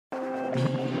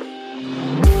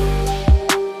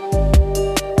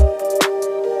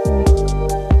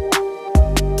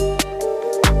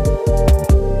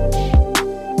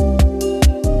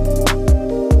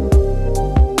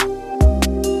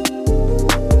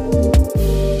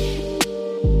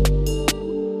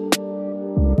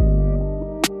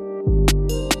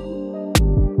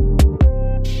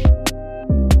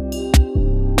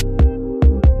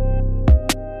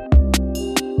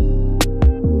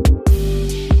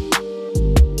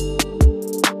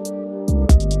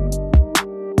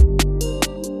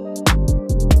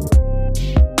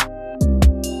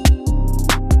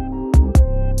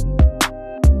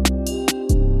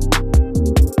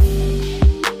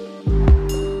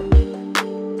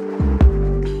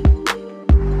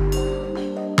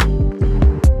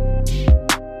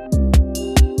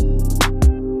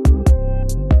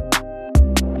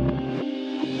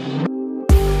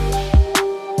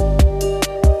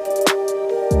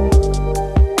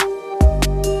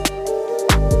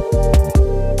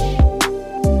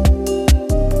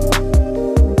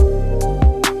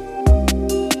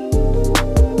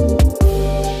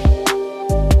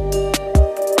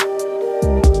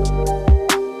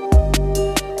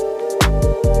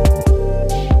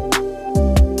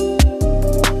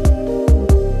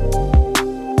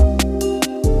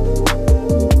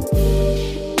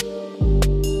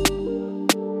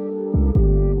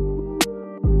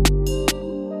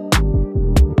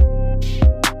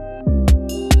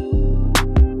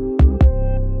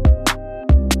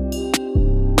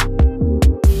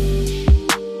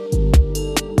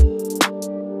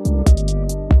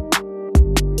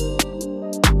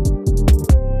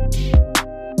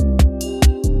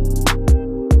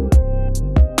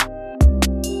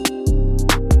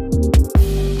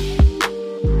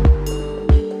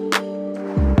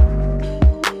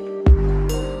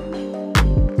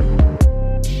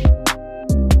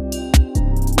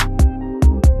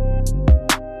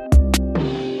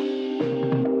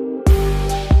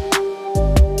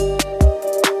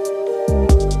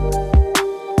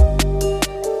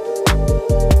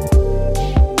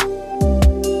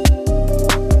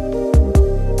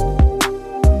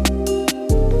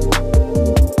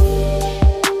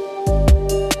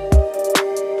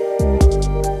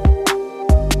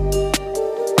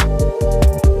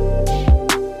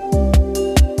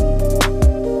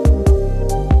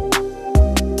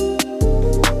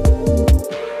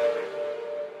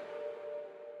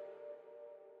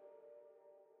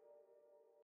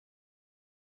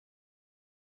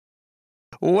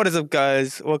What is up,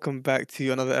 guys? Welcome back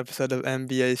to another episode of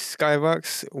NBA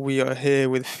Skybox. We are here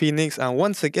with Phoenix and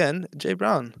once again,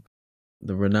 JBrown.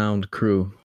 The renowned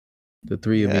crew, the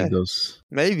three amigos.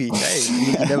 Maybe. Hey,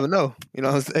 you never know. You know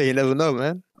what I'm saying? You never know,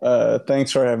 man.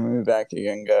 Thanks for having me back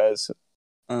again, guys.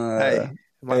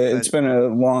 It's been a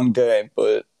long day,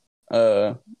 but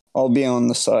I'll be on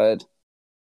the side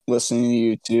listening to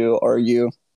you two argue.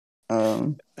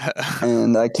 And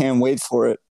I can't wait for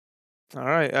it. All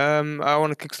right. I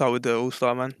want to kickstart with the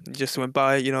All-Star, man. It just went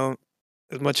by,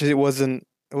 as much as it wasn't,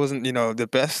 the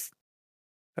best.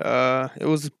 It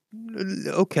was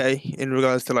okay in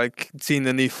regards to seeing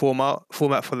the new format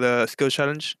for the skill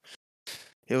challenge.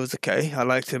 It was okay. I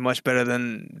liked it much better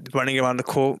than running around the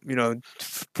court,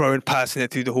 throwing, passing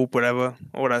it through the hoop, whatever,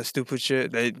 all that stupid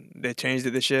shit. They changed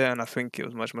it this year, and I think it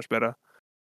was much, much better.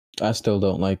 I still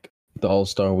don't like the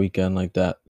All-Star weekend like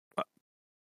that.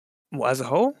 What, as a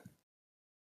whole?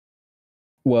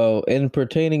 Well, in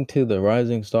pertaining to the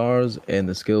Rising Stars and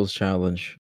the Skills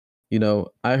Challenge,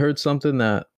 I heard something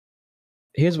that,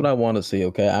 here's what I want to see,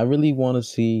 okay? I really want to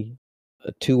see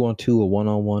a 2-on-2, a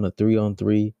 1-on-1, a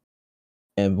 3-on-3.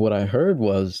 And what I heard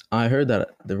that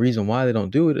the reason why they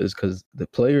don't do it is because the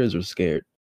players are scared.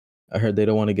 I heard they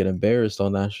don't want to get embarrassed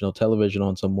on national television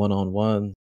on some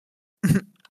 1-on-1.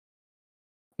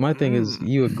 My thing is,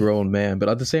 you a grown man, but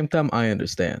at the same time, I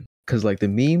understand. Because the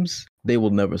memes, they will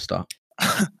never stop.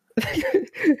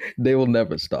 They will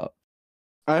never stop.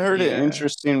 I heard an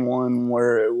interesting one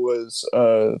where it was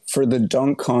for the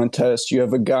dunk contest, you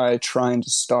have a guy trying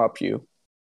to stop you.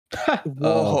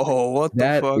 Whoa, what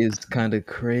the fuck? That is kind of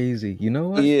crazy. You know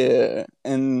what? Yeah,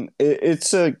 and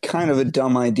it's a kind of a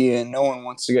dumb idea, and no one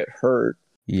wants to get hurt.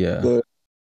 Yeah.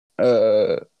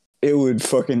 But it would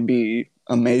fucking be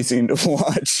amazing to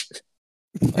watch.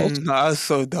 That's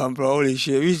so dumb, bro. Holy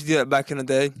shit. We used to do that back in the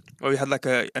day where we had an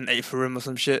 8-foot rim or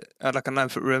some shit. I had a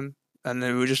 9-foot rim. And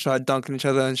then we would just try dunking each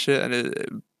other and shit.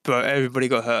 And but everybody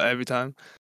got hurt every time.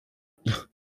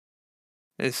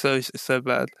 It's so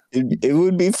bad. It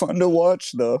would be fun to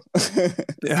watch, though.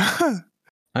 Yeah.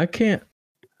 I can't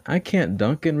I can't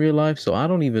dunk in real life, so I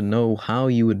don't even know how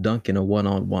you would dunk in a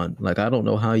 1-on-1. Like, I don't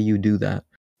know how you do that.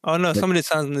 Oh no, somebody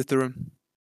stands in the room.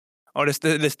 Or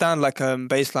they stand like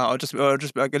baseline, or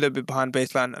just like a little bit behind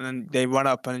baseline, and then they run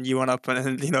up, and you run up,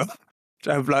 and then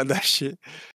try to block that shit.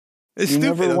 It's you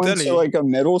stupid. never I'm went telling to you. like a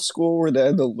middle school where they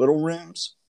had the little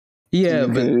rims? Yeah, you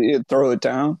but could throw it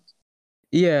down.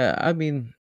 yeah, I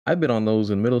mean, I've been on those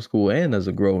in middle school and as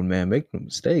a grown man. Make no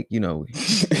mistake, little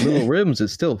rims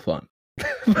is still fun.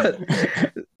 But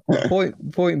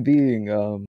point being,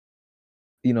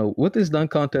 with this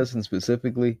dunk contest and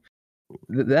specifically,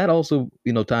 that also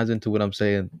ties into what I'm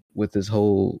saying with this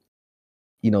whole,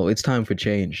 it's time for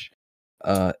change.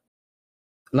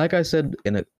 Like I said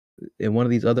in one of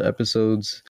these other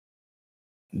episodes,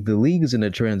 the league is in a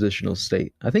transitional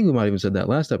state. I think we might even said that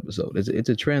last episode. It's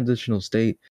a transitional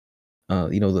state.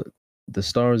 The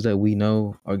stars that we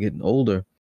know are getting older,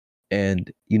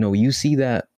 and you see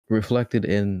that reflected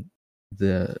in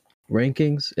the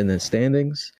rankings and the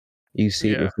standings. You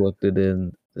see it reflected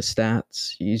in the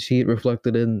stats. You see it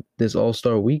reflected in this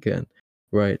All-Star weekend,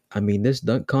 right? I mean, this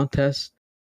dunk contest.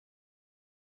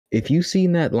 If you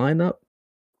seen that lineup,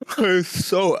 It's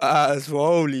so ass.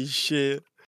 Holy shit.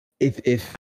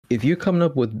 If you're coming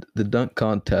up with the dunk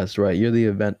contest, right? You're the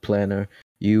event planner.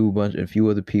 A few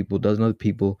other people, dozen other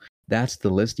people. That's the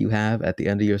list you have at the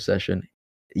end of your session.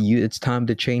 It's time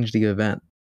to change the event.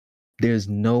 There's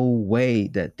no way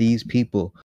that these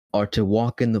people are to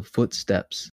walk in the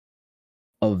footsteps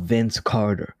of Vince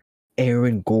Carter,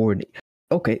 Aaron Gordon.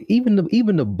 Okay, even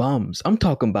the bums. I'm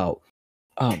talking about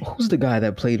who's the guy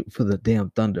that played for the damn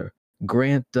Thunder?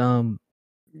 Grant Jeremy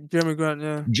Grant,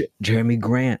 yeah. Jeremy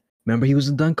Grant. Remember, he was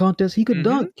in dunk contest. He could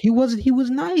dunk. He was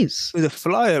nice. He was a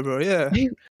flyer, bro. Yeah.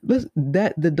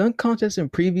 The dunk contest in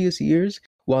previous years,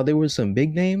 while there were some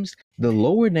big names, the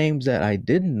lower names that I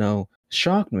didn't know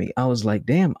shocked me. I was like,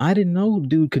 damn, I didn't know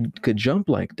dude could jump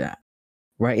like that,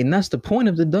 right? And that's the point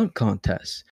of the dunk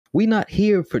contest. We not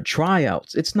here for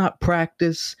tryouts. It's not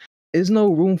practice. There's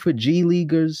no room for G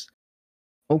leaguers.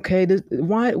 Okay,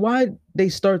 why they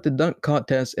start the dunk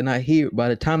contest, and I hear by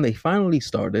the time they finally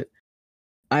started,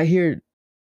 I hear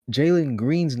Jalen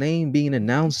Green's name being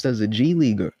announced as a G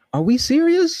leaguer. Are we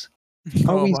serious?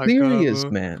 Are we serious,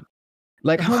 God, man?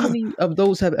 Like, how many of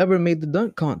those have ever made the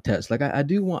dunk contest? Like,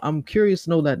 I'm curious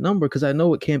to know that number because I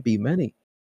know it can't be many.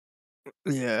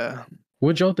 Yeah.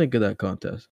 What'd y'all think of that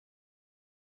contest?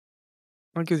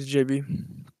 I'll give it to JB.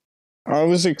 I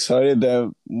was excited that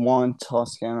Juan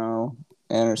Toscano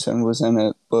Anderson was in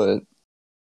it, but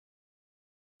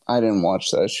I didn't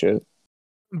watch that shit.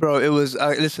 Bro, it was.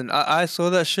 Listen, I saw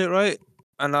that shit, right?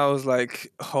 And I was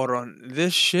like, hold on.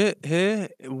 This shit here,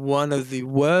 one of the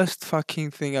worst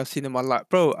fucking thing I've seen in my life.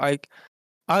 Bro, I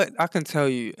can tell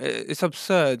you, it's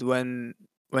absurd when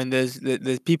there's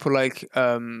people like, I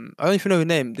don't know if you know his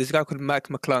name. This guy called Mac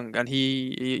McClung, and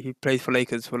he played for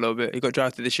Lakers for a little bit. He got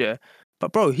drafted this year.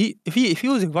 But bro, if he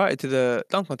was invited to the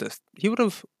dunk contest, he would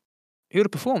have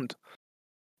performed.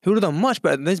 He would have done much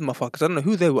better than these motherfuckers. I don't know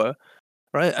who they were,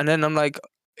 right? And then I'm like,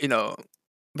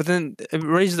 but then it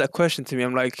raises that question to me.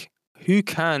 I'm like, who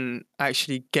can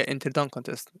actually get into the dunk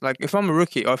contest? Like, if I'm a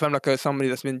rookie, or if I'm like somebody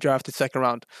that's been drafted second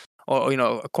round, or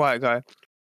a quiet guy,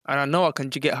 and I know I can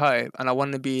get high, and I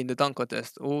want to be in the dunk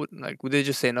contest, or like, would they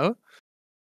just say no?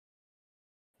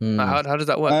 Like, how does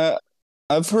that work?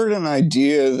 I've heard an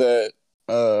idea that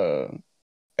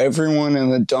everyone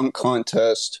in the dunk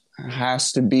contest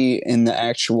has to be in the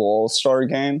actual All-Star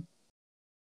game.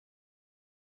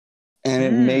 And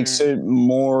it makes it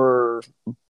more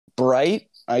bright,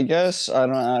 I guess. I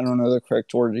don't know the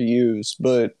correct word to use,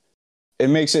 but it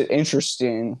makes it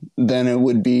interesting than it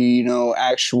would be,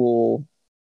 actual,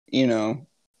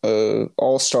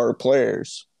 all-star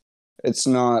players. It's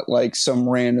not like some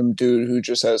random dude who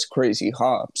just has crazy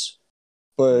hops.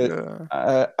 But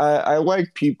I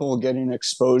like people getting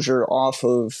exposure off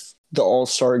of the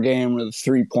All-Star game or the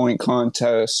three-point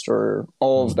contest or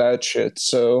all of that shit.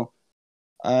 So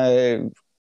I'm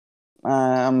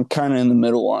kind of in the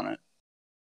middle on it.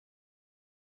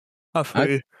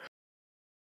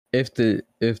 If the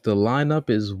lineup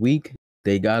is weak,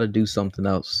 they got to do something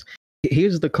else.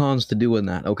 Here's the cons to doing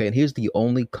that. Okay, and here's the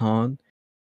only con.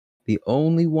 The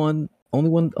only thing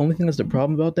that's the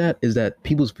problem about that is that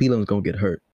people's feelings gonna get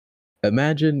hurt.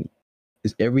 Imagine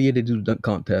is every year they do the dunk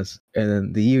contest, and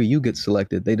then the year you get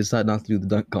selected, they decide not to do the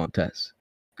dunk contest.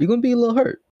 You're gonna be a little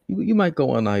hurt. You might go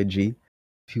on IG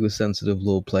if you're a sensitive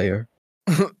little player.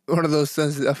 One of those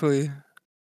sensitive, I feel you.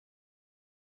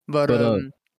 But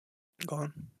go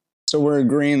on. So we're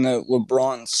agreeing that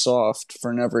LeBron's soft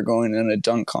for never going in a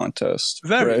dunk contest,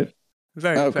 very, right?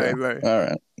 very, okay. Very. All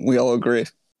right, we all agree.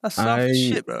 That's soft as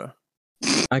shit, bro.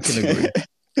 I can agree.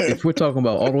 If we're talking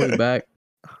about all the way back,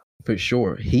 for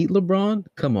sure. Heat LeBron?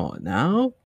 Come on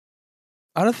now.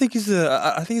 I don't think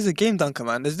I think he's a game dunker,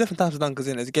 man. There's different types of dunkers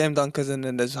in. There's game dunkers and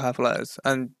then there's high flyers.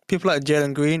 And people like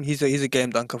Jalen Green, he's a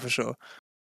game dunker for sure.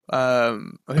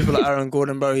 People like Aaron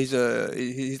Gordon, bro, he's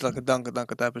like a dunker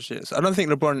type of shit. So I don't think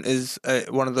LeBron is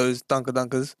one of those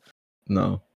dunkers.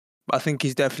 No. But I think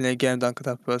he's definitely a game dunker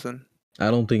type of person. I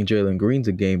don't think Jalen Green's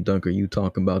a game dunker. You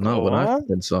talking about not what I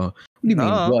saw. What do you mean?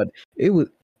 What?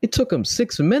 It took him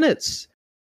 6 minutes.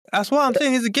 That's why I'm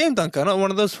saying he's a game dunker, not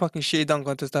one of those fucking shitty dunk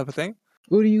contest type of thing.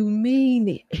 What do you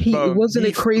mean? It wasn't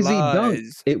a crazy dunk.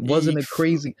 It wasn't a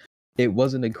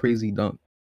crazy dunk.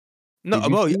 No,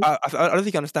 bro, I don't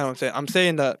think you understand what I'm saying. I'm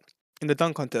saying that in the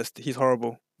dunk contest, he's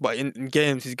horrible. But in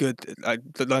games, he's good, like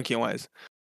the dunking wise.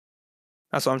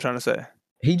 That's what I'm trying to say.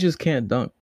 He just can't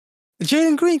dunk.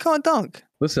 Jalen Green can't dunk.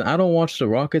 Listen, I don't watch the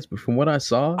Rockets, but from what I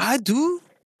saw... I do.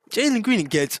 Jalen Green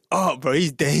gets up, bro.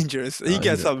 He's dangerous. He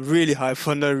gets up really high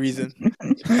for no reason.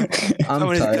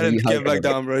 I'm tired of get back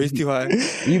down, bro. He's too high.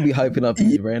 You be hyping up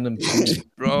these random shit.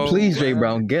 Bro. Please,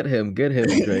 JBrown, get him,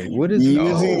 Dre. What is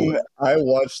using? I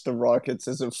watched the Rockets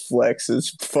as a flex. It's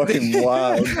fucking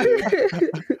wild.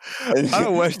 I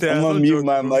don't watch that. I'm gonna mute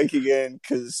my mic again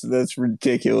because that's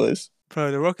ridiculous.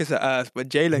 Bro, the Rockets are ass, but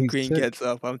Jalen Green gets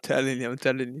up. I'm telling you.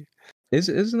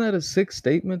 Isn't that a sick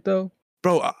statement though?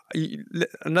 Bro,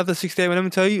 another 6 statement, let me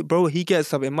tell you, bro, he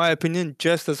gets up, in my opinion,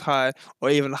 just as high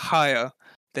or even higher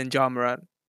than Ja Morant.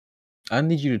 I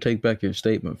need you to take back your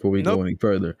statement before we go any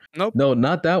further. Nope. No,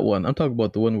 not that one. I'm talking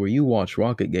about the one where you watch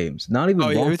Rocket games. Not even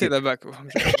Rocket. We take that back.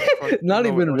 Not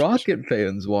even Rocket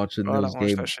fans watching those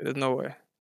games. That shit. There's no way.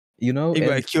 You know? You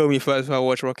better kill me first if I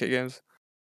watch Rocket games.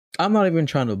 I'm not even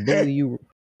trying to bully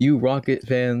you Rocket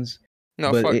fans.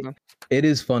 No, but fuck them. It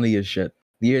is funny as shit.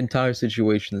 The entire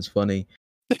situation is funny.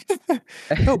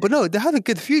 No, they had a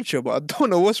good future, but I don't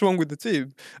know what's wrong with the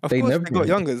team. Of course, they got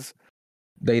youngers.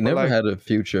 They never had a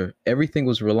future. Everything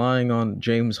was relying on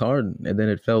James Harden, and then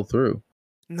it fell through.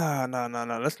 No.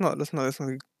 Let's not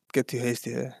get too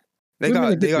hasty here. They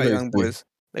got young boys.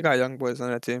 They got young boys on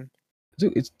their team.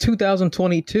 Dude, it's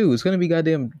 2022. It's gonna be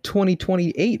goddamn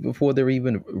 2028 before they're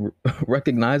even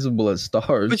recognizable as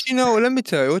stars. But let me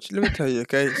tell you,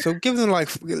 okay. So give them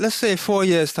let's say 4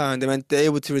 years time, they're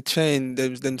able to retain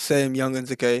them same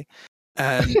youngins, okay,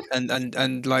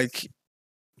 and like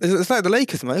it's like the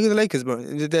Lakers, man. Look at the Lakers, bro.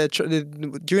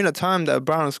 During the time that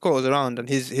Brown Scott was around and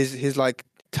his like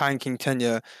tanking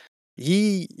tenure,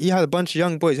 he had a bunch of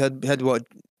young boys. He had what?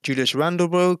 Julius Randle,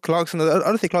 bro, Clarkson. I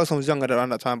don't think Clarkson was younger around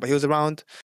that time, but he was around.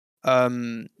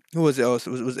 Who was it else? It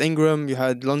was Ingram. You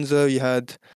had Lonzo. You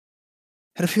had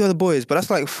a few other boys, but that's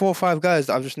like 4 or 5 guys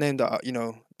that I've just named that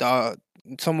are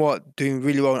somewhat doing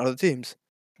really well in other teams.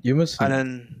 You must. And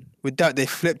then with that, they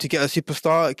flip to get a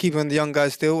superstar, keeping the young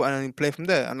guys still, and then play from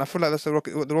there. And I feel like that's the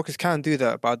Rockets can do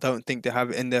that, but I don't think they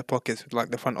have it in their pockets with like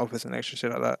the front office and extra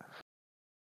shit like that.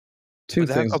 Two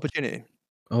things. They have opportunity.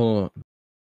 Hold on.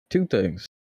 2 things.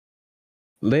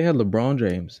 They had LeBron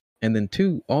James, and then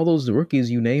 2, all those rookies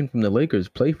you named from the Lakers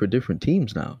play for different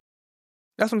teams now.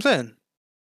 That's what I'm saying.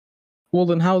 Well,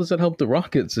 then how does that help the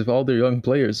Rockets if all their young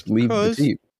players leave the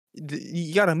team?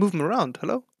 You gotta move them around.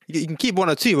 Hello, you can keep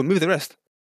 1 or 2, but move the rest.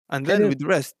 And then with the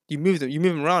rest, you move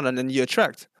them around, and then you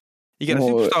attract. You get a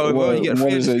superstar over. You get a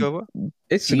free agent over.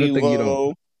 It's a good thing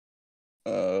you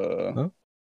don't.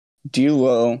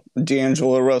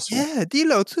 D'Angelo Russell. Yeah,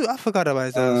 D'Lo too. I forgot about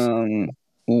his ass.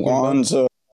 Lonzo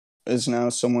is now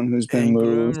someone who's been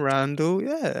moved. Randall,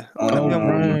 yeah.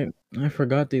 Right. I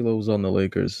forgot D'Lo was on the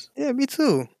Lakers. Yeah, me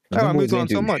too. I moved on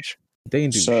so much. They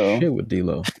didn't do shit with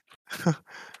D'Lo.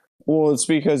 Well, it's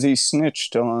because he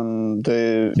snitched on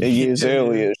the Iggy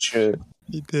Azalea shit.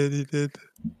 He did.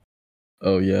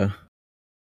 Oh yeah.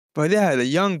 But they had the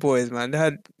young boys, man. They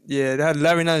had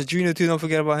Larry Nance Jr. too. Don't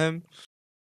forget about him.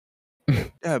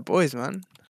 Yeah, boys, man.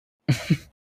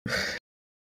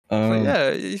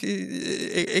 Yeah,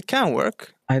 it can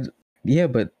work. Yeah,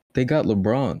 but they got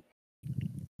LeBron.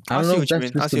 I don't know if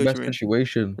that's just the best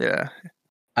situation. Yeah.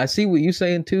 I see what you're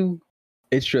saying too.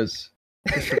 It's just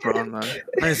it's LeBron, man.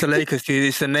 And it's the Lakers too.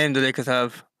 It's the name the Lakers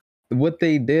have. What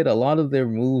they did, a lot of their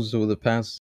moves over the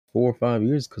past 4 or 5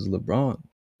 years, because LeBron.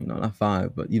 Not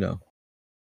 5, but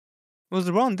Was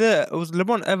LeBron there? Was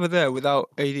LeBron ever there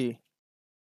without AD?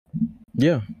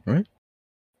 Yeah, right.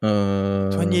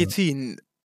 2018.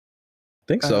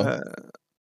 Think so.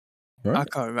 Right? I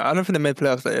can't remember. I don't think they made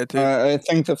playoffs that year too. I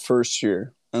think the first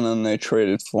year, and then they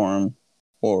traded for him,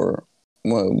 or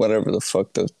whatever the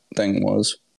fuck the thing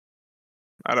was.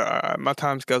 My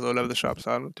time scales all over the shop,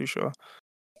 so I'm not too sure.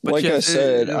 But like I yes,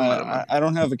 said, it doesn't matter, man. I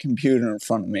don't have a computer in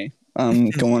front of me. I'm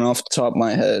going off the top of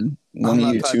my head. One I'm of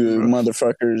not you typing, two bro.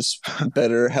 motherfuckers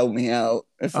better help me out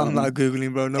if I'm not I'm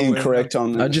googling, bro. No way. incorrect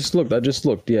on this. I just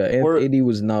looked. Yeah, Or- AD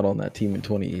was not on that team in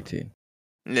 2018.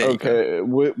 There you go. Okay,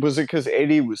 was it because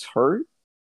AD was hurt?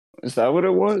 Is that what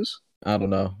it was? I don't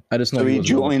know. I just know So he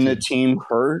wasn't on joined the team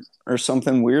hurt or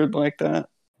something weird like that?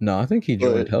 No, I think he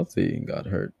joined But- healthy and got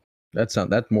hurt.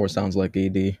 That more sounds like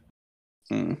AD.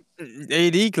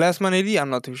 AD, last man AD, I'm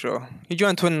not too sure. He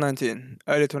joined 2019,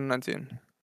 early 2019. Yeah,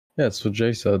 that's what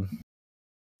Jay said.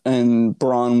 And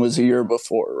Braun was a year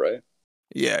before, right?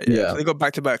 Yeah. Yeah. So they got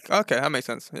back to back. Okay, that makes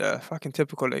sense. Yeah, fucking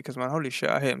typical Lakers, man. Holy shit,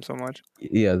 I hate him so much.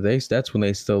 Yeah, that's when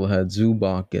they still had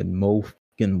Zubac and Mo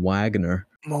and Wagner.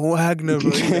 Mo Wagner,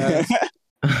 bro. Yes.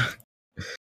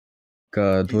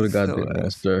 God, what a goddamn So,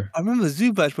 monster. I remember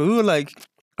Zubac, but we were like,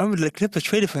 I remember the Clippers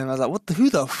traded for him. I was like, who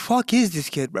the fuck is this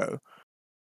kid, bro?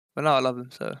 But now I love him,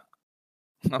 so.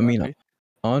 I mean,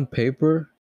 on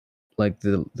paper, like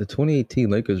the 2018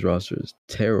 Lakers roster is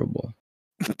terrible.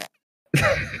 And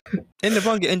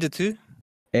LeBron get injured too?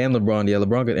 And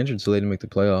LeBron got injured, so they didn't make the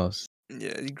playoffs.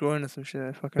 Yeah, he's growing or some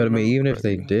shit. But I mean, even if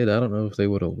they did, I don't know if they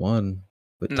would have won.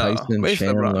 But No, Tyson, but it's LeBron,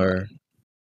 Chandler. man. What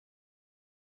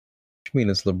you mean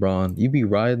it's LeBron? You be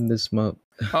riding this month.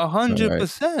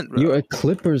 100%, bro. You're a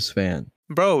Clippers fan.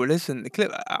 Bro, listen,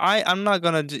 I'm not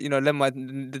gonna let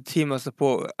the team I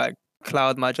support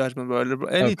cloud my judgment, bro.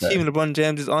 Any team LeBron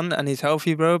James is on and he's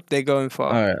healthy, bro, they're going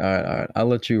far. All right. I'll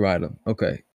let you ride him.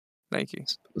 Okay. Thank you.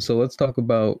 So let's talk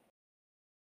about.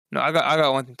 No, I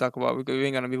got one thing to talk about because we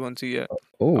ain't gonna move on to yet.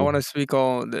 Oh, I want to speak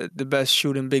on the best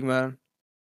shooting big man,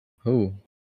 who?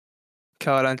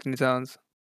 Karl Anthony Towns.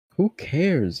 Who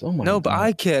cares? Oh my. No, God. but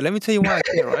I care. Let me tell you why I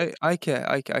care, right? I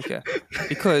care.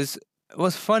 Because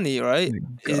what's funny, right,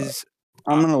 is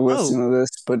I'm gonna listen to this,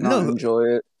 but not enjoy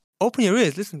it. Open your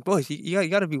ears. Listen, boys, you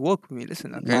gotta be woke with me.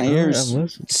 Listen, okay? My ears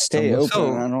stay open.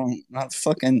 So, I'm not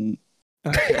fucking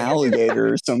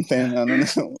alligator or something. I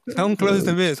don't know. Don't close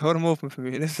them ears. Hold them open for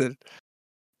me. Listen,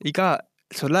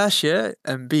 so last year,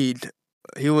 Embiid,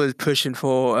 he was pushing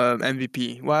for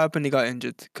MVP. What happened? He got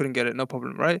injured. Couldn't get it. No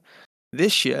problem, right?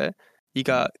 This year, you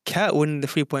got Cat winning the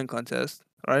 3-point contest,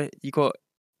 right? You got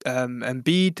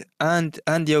Embiid and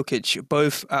Jokic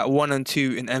both at 1 and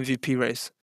 2 in MVP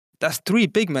race. That's 3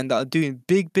 big men that are doing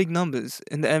big numbers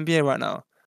in the NBA right now.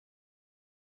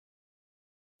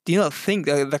 Do you not think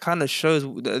that kind of shows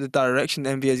the direction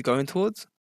the NBA is going towards?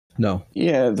 No.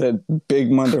 Yeah, the big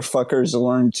motherfuckers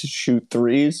learn to shoot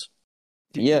threes.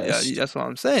 Yes. Yeah, that's what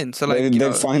I'm saying. So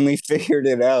they finally figured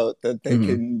it out that they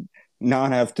can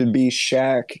not have to be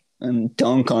Shaq and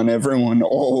dunk on everyone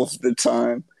all of the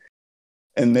time.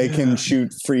 And they can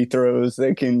shoot free throws.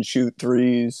 They can shoot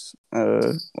threes.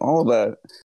 All that.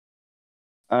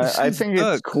 I think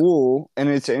it's cool and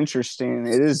it's interesting.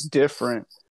 It is different.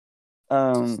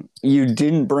 You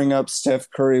didn't bring up Steph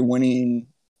Curry winning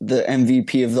the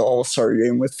MVP of the All-Star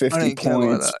game with 50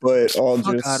 points, but I'll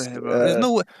just out of here, bro. There's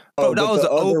no way. Bro, that was an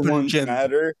open gym.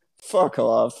 Matter. Fuck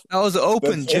off. That was an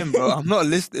open gym, bro. I'm not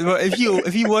listening. Bro, if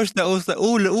you watched that, I was like,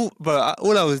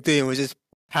 all I was doing was just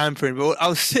pampering, bro. I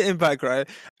was sitting back, right,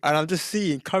 and I'm just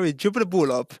seeing Curry dribble the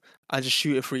ball up and just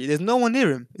shoot a free. There's no one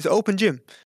near him. It's an open gym,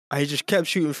 and he just kept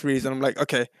shooting threes, and I'm like,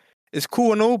 okay, it's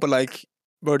cool and all, but like,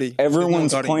 Brody,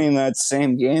 everyone's playing that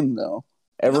same game though.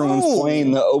 Everyone's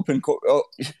playing the open court. Oh,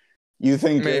 you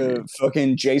think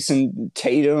fucking Jason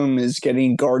Tatum is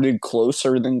getting guarded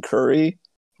closer than Curry?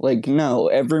 Like, no,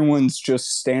 everyone's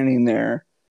just standing there,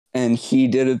 and he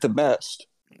did it the best.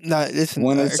 Nah, listen.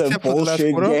 When it's a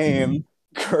bullshit game,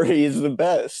 Curry is the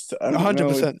best.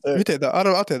 100%. You take that.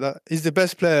 I'll take that. He's the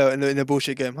best player in a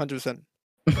bullshit game. 100%.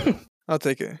 I'll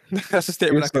take it. That's a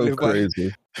statement I can live by.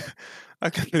 I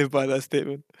can live by that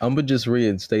statement. I'm gonna just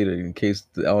reinstate it in case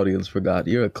the audience forgot.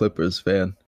 You're a Clippers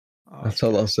fan. That's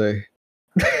all I'll say.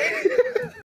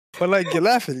 But like, you're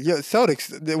laughing.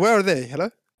 Celtics, where are they?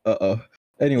 Hello?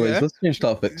 Anyways, let's change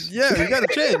topics. Yeah, we gotta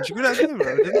change. Good idea,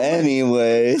 bro.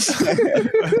 Anyways.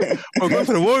 We're going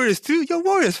for the Warriors too? You're a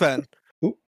Warriors fan.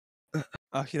 You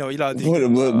know,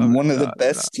 one of the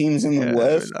best teams in the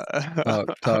West.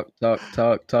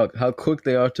 Talk. How quick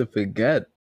they are to forget.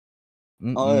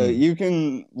 You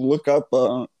can look up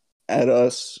at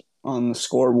us on the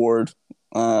scoreboard.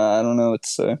 I don't know what to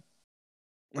say.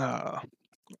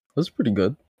 That's pretty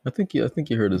good. I think you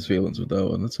hurt his feelings with that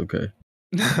one. That's okay.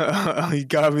 You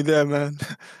got me there, man.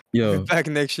 Yo, back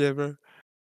next year, bro.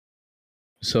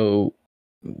 So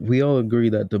we all agree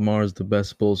that DeMar is the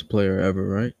best Bulls player ever,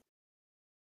 right?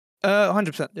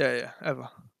 100%. Yeah, ever.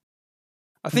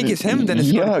 I think it's him. Then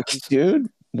it's yuck, dude.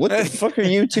 What the fuck are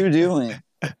you two doing?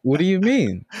 What do you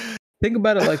mean? Think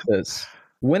about it like this.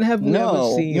 When have we ever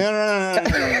seen... No.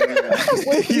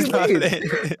 What do you mean?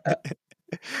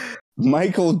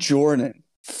 Michael Jordan.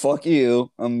 Fuck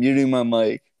you. I'm muting my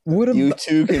mic. You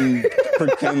two can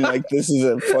pretend like this is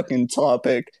a fucking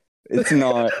topic. It's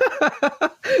not.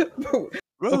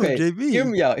 Bro, okay, JB. hear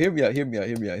me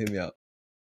out.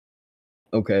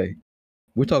 Okay,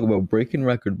 we're talking about breaking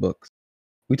record books.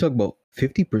 We talk about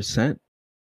 50%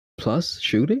 plus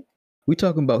shooting. We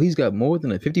talking about he's got more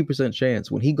than a 50% chance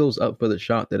when he goes up for the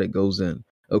shot that it goes in.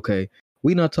 Okay,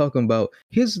 we not talking about...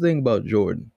 Here's the thing about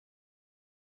Jordan.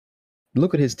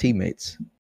 Look at his teammates.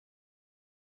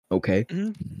 Okay,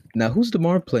 now who's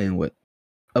DeMar playing with?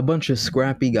 A bunch of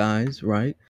scrappy guys,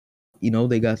 right? You know,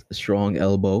 they got a strong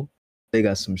elbow, they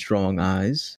got some strong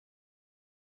eyes,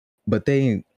 but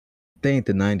they ain't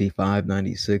the 95,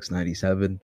 96,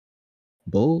 97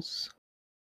 Bulls.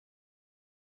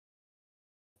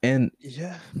 And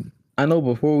yeah, I know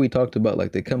before we talked about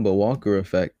like the Kemba Walker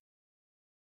effect,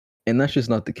 and that's just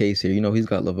not the case here. You know, he's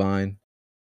got Levine,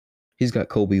 he's got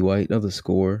Kobe White, another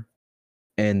scorer,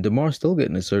 and DeMar's still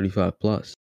getting his 35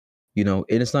 plus. You know,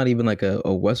 and it's not even like a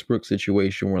Westbrook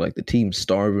situation where like the team's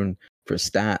starving for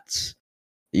stats.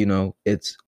 You know,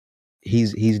 it's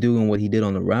he's doing what he did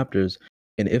on the Raptors,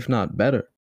 and if not better.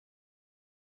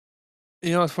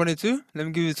 You know what's funny too? Let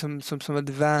me give you some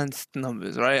advanced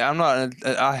numbers, right?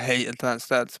 I hate advanced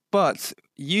stats, but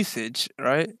usage,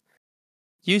 right?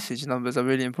 Usage numbers are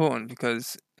really important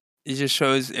because it just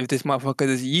shows if this motherfucker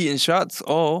is eating shots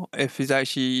or if he's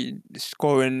actually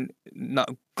scoring not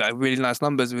like really nice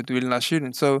numbers with really nice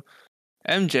shooting. So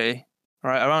MJ,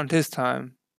 right, around his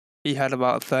time, he had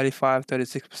about 35,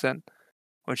 36%,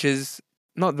 which is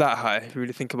not that high if you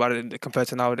really think about it compared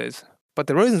to nowadays. But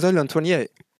DeRozan's only on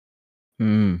 28.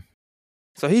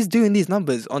 So he's doing these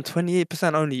numbers on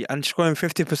 28% only and scoring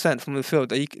 50% from the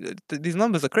field. These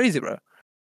numbers are crazy, bro.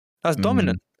 That's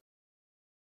dominant.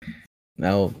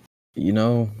 Now, you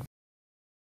know,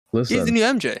 listen. He's the new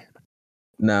MJ.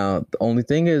 Now, the only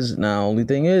thing is,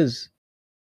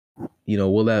 you know,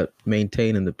 will that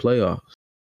maintain in the playoffs?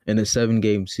 In a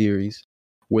 7-game series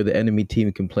where the enemy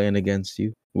team can plan against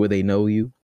you, where they know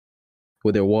you,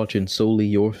 where they're watching solely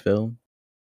your film?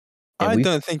 I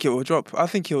don't think it will drop. I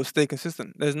think it will stay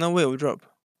consistent. There's no way it will drop.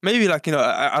 Maybe like, you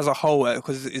know, as a whole,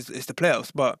 because it's the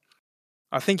playoffs, but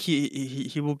I think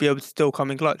he will be able to still come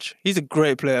in clutch. He's a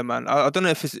great player, man. I don't know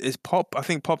if it's Pop. I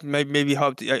think Pop maybe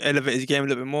helped elevate his game a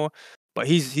little bit more, but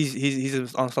he's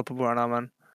unstoppable right now,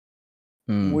 man.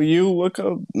 Will you look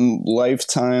up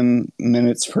lifetime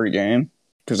minutes per game?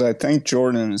 Because I think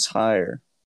Jordan is higher.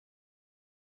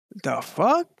 The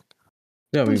fuck?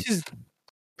 Yeah, I mean,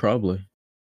 probably.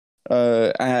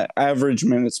 Average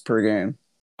minutes per game.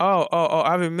 Oh,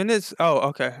 average minutes? Oh,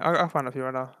 okay. I'll find it for you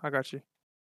right now. I got you.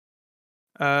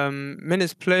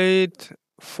 Minutes played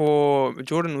for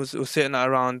Jordan was sitting at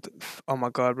around, oh my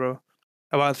god, bro,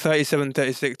 about 37,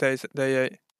 36,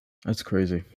 38. That's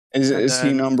crazy. Is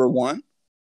he number one?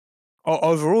 Oh,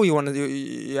 overall,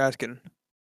 you're asking?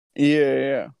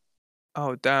 Yeah.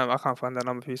 Oh, damn, I can't find that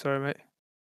number for you. Sorry, mate.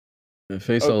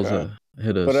 Faysal's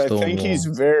hit a but I stone think wall. He's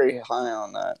very high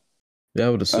on that. Yeah, I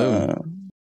would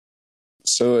assume.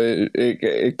 So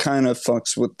it kind of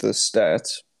fucks with the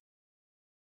stats.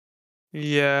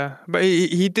 Yeah, but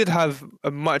he did have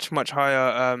a much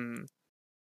higher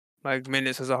like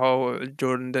minutes as a whole,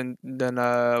 Jordan, than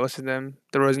what's his name,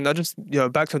 DeRozan. I just, you know,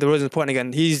 back to DeRozan's point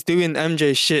again. He's doing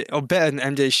MJ shit or better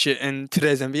than MJ shit in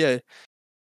today's NBA.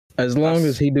 As long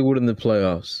as he do it in the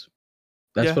playoffs,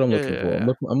 that's what I'm looking for. Yeah.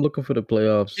 I'm looking for the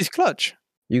playoffs. He's clutch.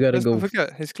 You got to go. Don't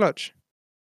forget, he's clutch.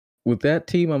 With that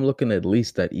team, I'm looking at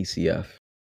least at ECF.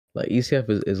 Like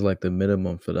ECF is like the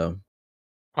minimum for them.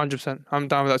 100%. I'm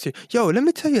down with that too. Yo, let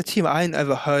me tell you a team I ain't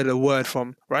ever heard a word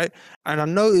from, right? And I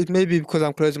know it may be because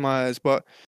I'm closing my eyes, but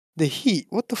the Heat,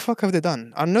 what the fuck have they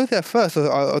done? I know they're first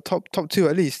or top two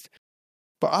at least,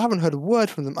 but I haven't heard a word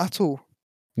from them at all.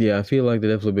 Yeah, I feel like they've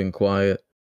definitely been quiet.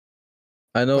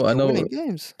 I know. Winning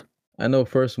games. I know.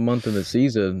 First month in the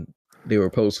season, they were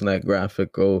posting that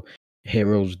graphic. Oh,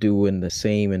 Heroes doing the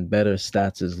same and better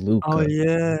stats as Luka. Oh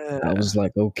yeah. I was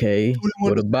like, okay,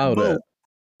 what about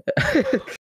it?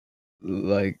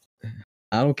 Like,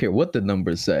 I don't care what the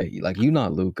numbers say. Like, you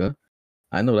not Luka.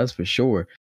 I know that's for sure.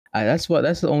 That's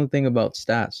the only thing about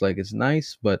stats. Like, it's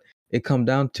nice, but it come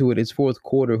down to it. It's fourth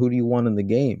quarter. Who do you want in the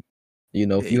game? You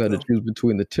know, if you had to choose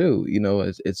between the two, you know,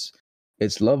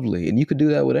 it's lovely, and you could do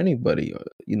that with anybody.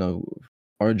 You know,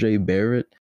 RJ Barrett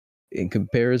in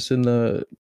comparison to,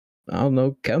 I don't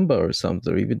know, Kemba or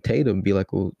something, or even Tatum. Be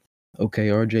like, well, okay,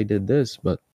 RJ did this,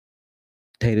 but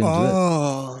Tatum's it.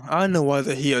 Oh, I know why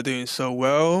the Heat are doing so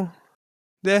well.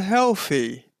 They're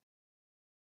healthy.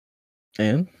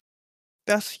 And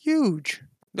That's huge.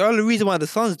 The only reason why the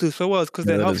Suns do so well is because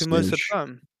they're healthy most of the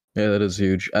time. Yeah, that is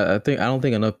huge. I don't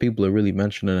think enough people are really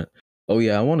mentioning it. Oh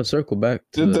yeah, I want to circle back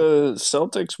to Did the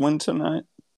Celtics win tonight?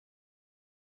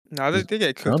 No, they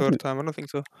get cooked all the time. I don't think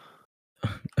so.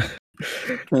 I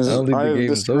don't think I the have game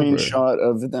the is over. screenshot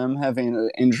of them having an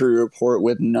injury report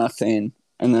with nothing,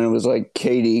 and then it was like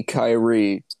Katie,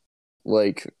 Kyrie,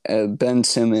 like Ben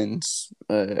Simmons,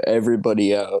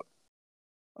 everybody out.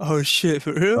 Oh shit,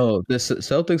 for real? Oh, the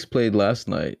Celtics played last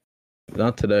night.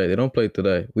 Not today. They don't play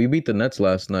today. We beat the Nets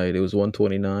last night. It was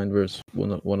 129 versus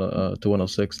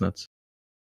 106 Nets.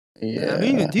 Yeah.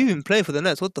 Do you even play for the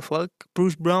Nets? What the fuck?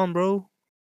 Bruce Brown, bro.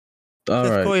 All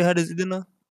Steph right. Curry had his dinner.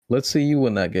 Let's see you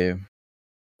win that game.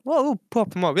 Well, we'll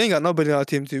pop him up. We ain't got nobody on our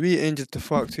team too. We injured the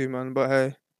fuck too, man. But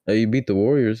hey. Hey, you beat the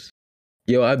Warriors.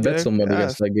 Yo, I bet Yeah, some money yes.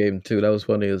 against that game too. That was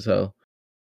funny as hell.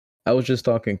 I was just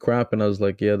talking crap and I was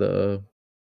like, yeah, the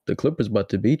Clippers about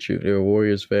to beat you. You're a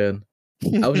Warriors fan.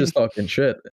 I was just talking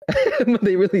shit. But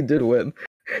they really did win.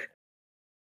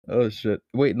 Oh shit.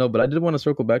 Wait, no, but I did want to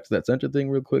circle back to that center thing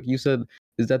real quick. You said,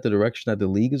 is that the direction that the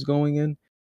league is going in?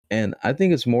 And I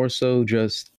think it's more so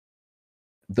just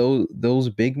those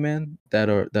big men that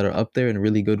are up there and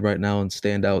really good right now and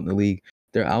stand out in the league.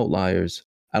 They're outliers.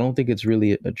 I don't think it's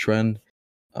really a trend.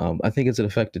 I think it's an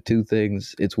effect of two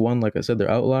things. It's one, like I said, they're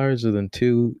outliers, and then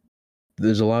two,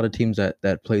 there's a lot of teams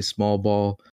that play small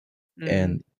ball,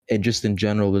 and just in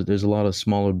general, there's a lot of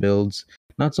smaller builds.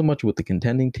 Not so much with the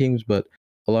contending teams, but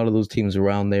a lot of those teams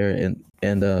around there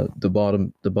and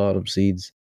the bottom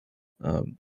seeds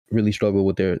really struggle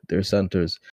with their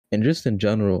centers. And just in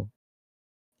general,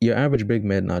 your average big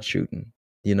man not shooting,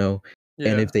 you know.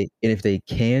 Yeah. And if they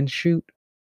can shoot,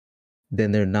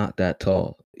 then they're not that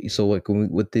tall. So like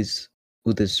with this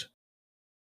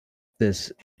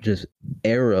just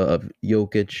era of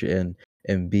Jokic and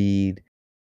Embiid,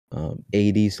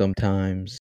 AD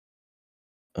sometimes.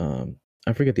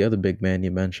 I forget the other big man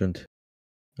you mentioned.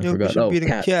 I forgot. Oh,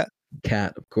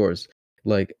 Cat, of course.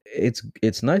 Like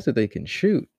it's nice that they can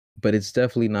shoot, but it's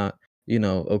definitely not,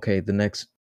 okay, the next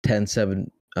 10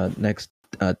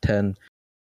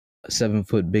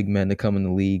 7-foot big men to come in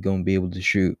the league gonna be able to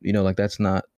shoot. Like that's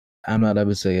not. I'm not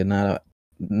ever saying not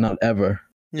ever.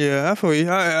 Yeah, I feel you.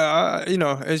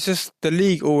 It's just the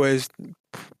league always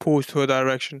pulls to a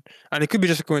direction, and it could be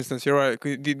just a coincidence. You're right.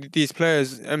 These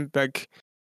players, like,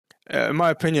 in my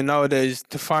opinion, nowadays,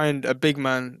 to find a big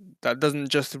man that doesn't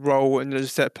just roll and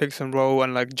just set picks and roll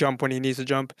and like jump when he needs to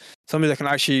jump, somebody that can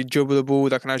actually dribble the ball,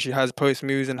 that can actually has post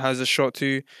moves and has a shot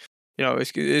too.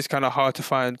 It's kind of hard to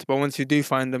find. But once you do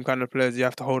find them kind of players, you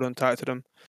have to hold on tight to them.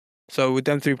 So with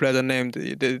them three players I named,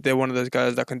 they're one of those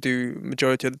guys that can do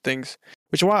majority of the things.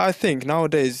 Which is why I think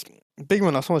nowadays big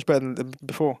men are so much better than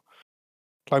before.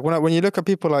 Like when you look at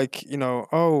people like you're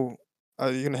gonna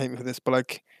hate me for this, but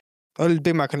like the only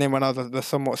big man I can name right now that's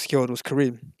somewhat skilled was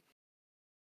Kareem.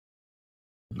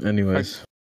 Anyways,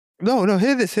 no,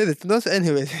 hear this. Not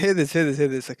anyways. Hear this.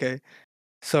 Okay,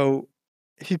 so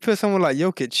if you put someone like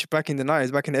Jokic back in the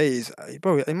 90s, back in the 80s,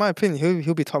 bro, in my opinion,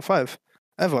 he'll be top 5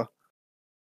 ever.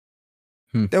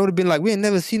 They would have been like, we ain't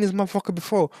never seen this motherfucker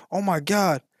before. Oh my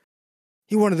god,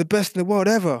 he one of the best in the world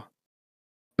ever.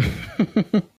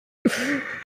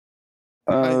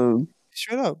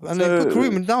 Straight up. And then put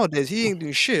Kareem nowadays, he ain't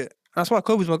doing shit. That's why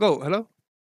Kobe's my GOAT. Hello?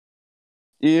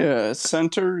 Yeah,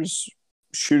 centers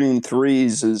shooting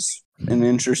threes is an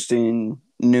interesting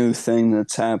new thing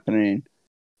that's happening.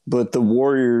 But the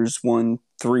Warriors won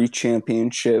 3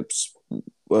 championships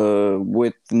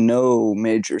with no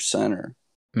major center.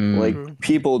 Like,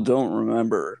 people don't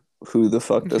remember who the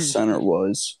fuck the center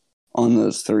was on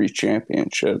those 3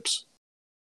 championships.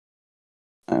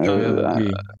 I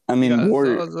mean,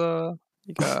 Warriors. Who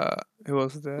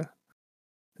was there?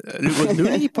 Was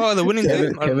Looney part of the winning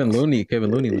team? Kevin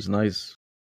Looney was nice.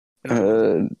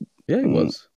 Yeah, he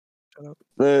was.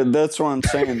 That's what I'm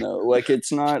saying, though. Like,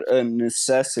 it's not a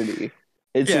necessity.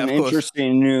 It's an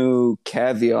interesting new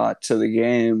caveat to the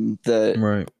game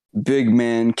that big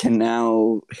man can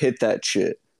now hit that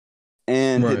shit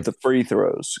and hit the free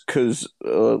throws. Because,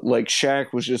 like,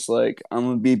 Shaq was just like, I'm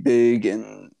going to be big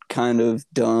and kind of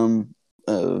dumb.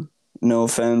 No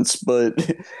offense, but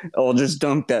I'll just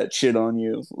dunk that shit on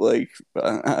you. Like,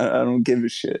 I don't give a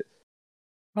shit.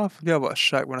 I forget about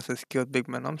Shaq when I said skilled big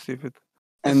man. I'm stupid.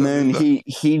 And then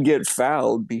he'd get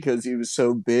fouled because he was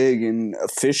so big and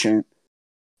efficient.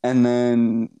 And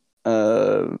then,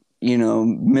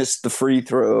 missed the free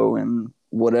throw and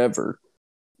whatever.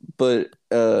 But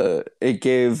it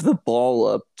gave the ball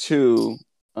up to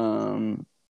an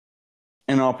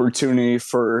opportunity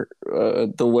for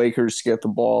the Lakers to get the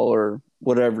ball or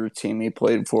whatever team he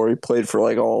played for. He played for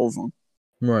like all of them.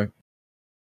 Right.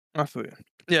 I feel you.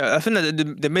 Yeah, I think that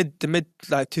the mid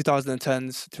like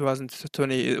 2010s,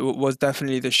 2020 it was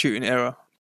definitely the shooting era.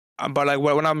 But like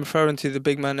when I'm referring to the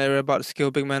big man era about the skill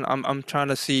big man, I'm trying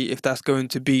to see if that's going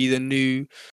to be the new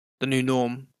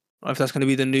norm, or if that's going to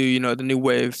be the new the new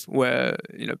wave where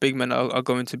big men are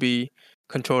going to be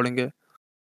controlling it.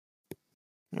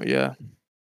 But yeah.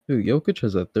 Dude, Jokic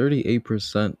has a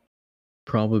 38%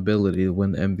 probability to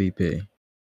win MVP.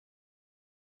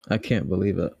 I can't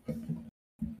believe it.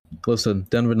 Listen,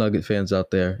 Denver Nugget fans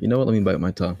out there, you know what? Let me bite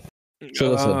my tongue.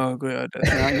 So listen. Oh, good.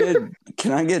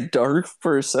 Can I get dark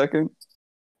for a second?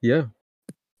 Yeah.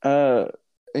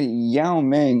 Yao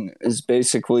Ming is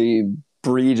basically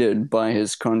breeded by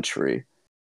his country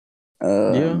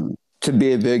to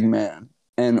be a big man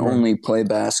and only play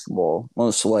basketball,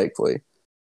 most likely.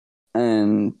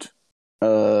 And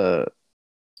he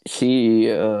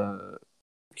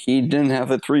didn't have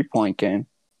a 3-point game.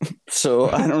 So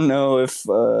I don't know if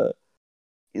the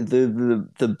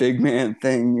big man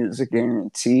thing is a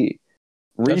guarantee.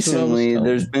 Recently,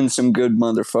 there's been some good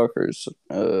motherfuckers.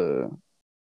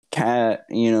 Cat,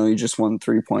 he just won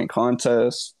 3-point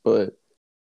contest, but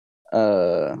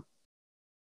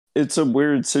it's a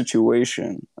weird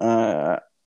situation.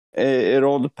 It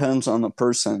all depends on the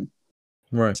person,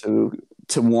 right? To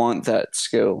want that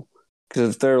skill.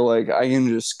 Because if they're like, I can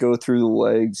just go through the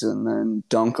legs and then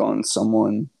dunk on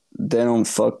someone, they don't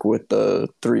fuck with the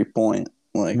 3-point.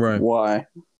 Like, why?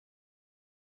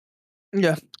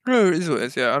 Yeah, no, it is what it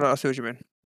is. Yeah, I see what you mean.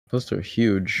 Plus, they're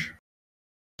huge.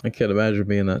 I can't imagine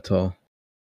being that tall.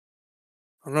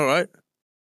 I know, right?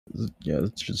 Yeah,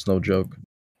 it's just no joke.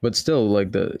 But still,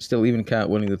 even Cat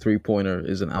winning the 3-pointer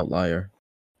is an outlier.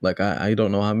 Like, I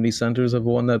don't know how many centers have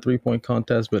won that 3-point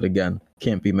contest, but again,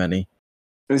 can't be many.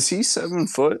 Is he 7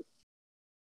 foot?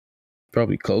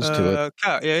 Probably close to it.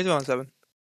 Cat, yeah, he's on 7.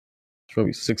 He's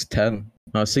probably 6'10".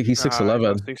 He's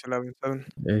 6'11". 6'11", 7.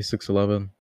 Yeah, he's 6'11".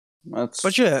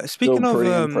 But yeah, speaking of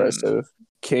pretty impressive.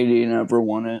 KD never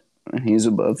won it, and he's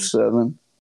above 7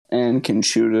 and can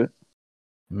shoot it.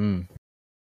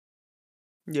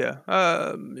 Yeah,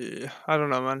 I don't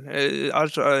know, man. I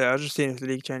just seen the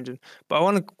league changing, but I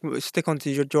want to stick on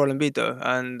to Joel Embiid though,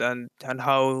 and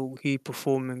how he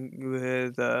performing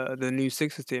with the new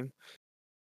Sixers team.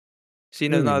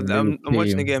 Seeing as now, I'm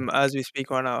watching the game as we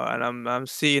speak right now, and I'm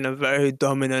seeing a very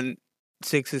dominant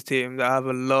Sixers team that have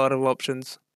a lot of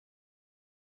options.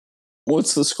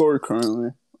 What's the score currently?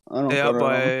 I don't.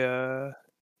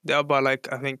 They're up by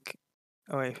like I think.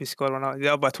 Oh wait, if he scored one out,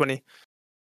 they're up by 20.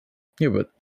 Yeah,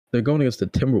 but they're going against the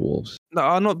Timberwolves.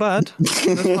 No, not bad.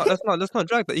 Let's not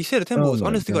drag that. You see the Timberwolves.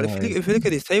 Honestly, God, if you look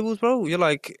at these tables, bro, you're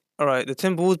like, all right, the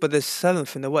Timberwolves, but they're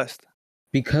 7th in the West.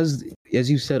 Because, as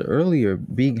you said earlier,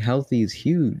 being healthy is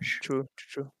huge. True.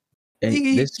 And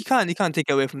you can't take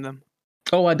it away from them.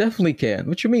 Oh, I definitely can.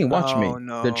 What you mean? Watch me.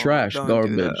 No, the trash,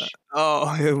 garbage.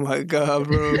 Oh my God,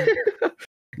 bro.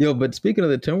 Yo, but speaking of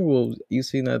the Timberwolves, you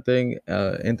seen that thing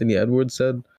Anthony Edwards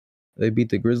said? They beat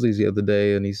the Grizzlies the other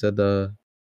day, and he said,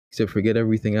 forget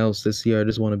everything else this year. I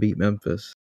just want to beat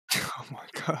Memphis. Oh my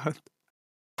God.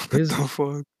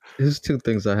 Here's 2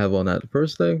 things I have on that. The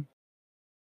first thing,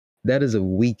 that is a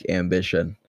weak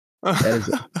ambition.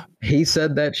 He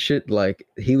said that shit like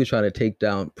he was trying to take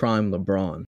down prime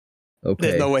LeBron. Okay.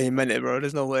 There's no way he meant it, bro.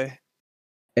 There's no way.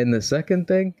 And the second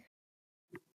thing,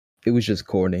 it was just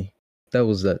corny. That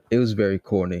was it. It was very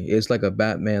corny. It's like a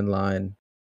Batman line.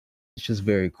 It's just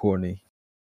very corny.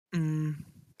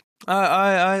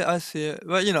 I see it,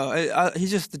 but he's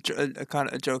just a kind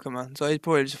of a joker, man. So he's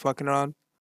probably just fucking around.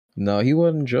 No, he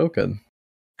wasn't joking.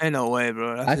 Ain't no way,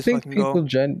 bro. I think people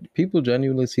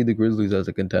genuinely see the Grizzlies as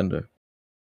a contender.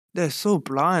 They're so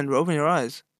blind, bro. Open your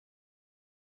eyes.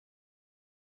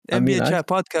 NBA Chat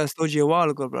podcast told you a while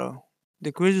ago, bro.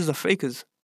 The Grizzlies are fakers.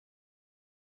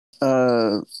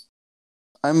 I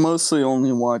mostly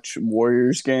only watch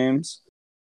Warriors games,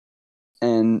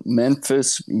 and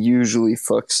Memphis usually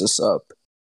fucks us up.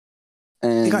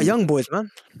 And they got young boys, man.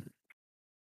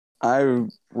 I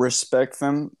respect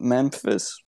them,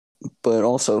 Memphis, but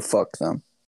also fuck them.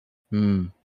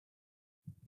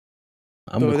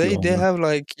 So they have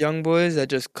like young boys that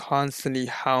just constantly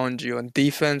hound you on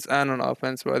defense and on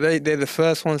offense, bro. They're the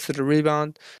first ones to the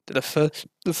rebound. They're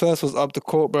the first was up the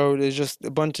court, bro. There's just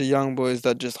a bunch of young boys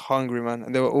that just hungry, man.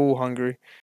 And they were all hungry.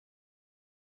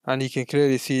 And you can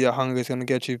clearly see that hunger is gonna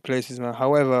get you places, man.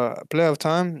 However, playoff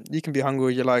time, you can be hungry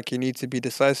where you like. You need to be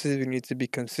decisive, you need to be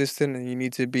consistent, and you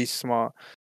need to be smart.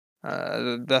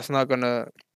 That's not gonna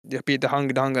the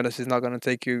hungerness is not going to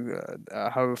take you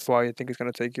however far you think it's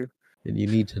going to take you. And you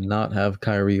need to not have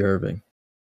Kyrie Irving.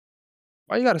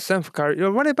 Why you got to send for Kyrie?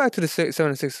 Run it back to the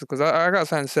 76ers, because I got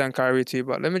something to say on Kyrie too.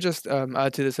 But let me just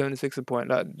add to the 76er point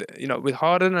that, with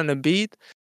Harden and Embiid,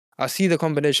 I see the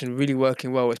combination really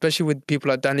working well, especially with people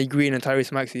like Danny Green and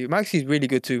Tyrese Maxey. Maxey's really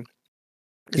good too.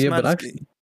 Go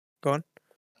on.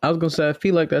 I was gonna say, I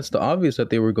feel like that's the obvious that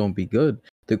they were gonna be good.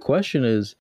 The question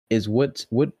is what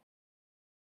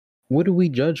do we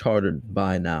judge Harden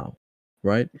by now,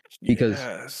 right?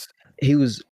 Because he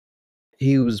was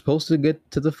supposed to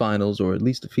get to the finals or at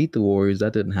least defeat the Warriors.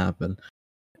 That didn't happen,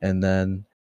 and then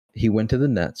he went to the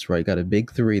Nets, right? Got a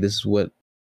big 3. This is what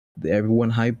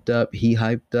everyone hyped up. He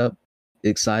hyped up,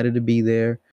 excited to be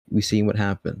there. We seen what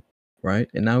happened, right?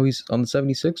 And now he's on the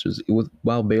 76ers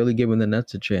while barely giving the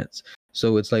Nets a chance.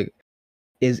 So it's like,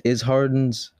 is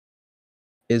Harden's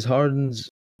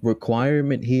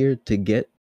requirement here to get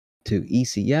to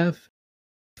ECF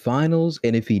finals?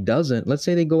 And if he doesn't, let's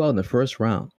say they go out in the first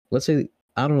round. Let's say,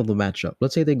 I don't know the matchup.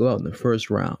 Let's say they go out in the first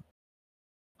round.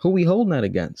 Who are we holding that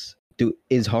against?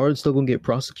 Is Harden still gonna get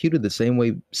prosecuted the same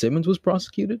way Simmons was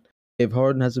prosecuted if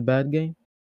Harden has a bad game?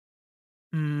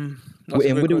 That's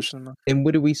a great question, man. And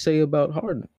what do we say about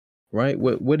Harden? Right?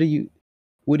 What do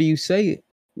you say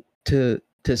to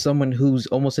someone who's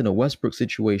almost in a Westbrook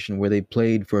situation where they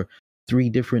played for 3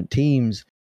 different teams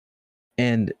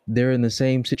and they're in the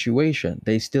same situation?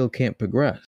 They still can't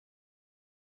progress.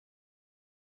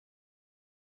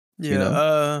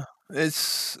 Yeah,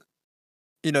 it's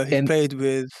he played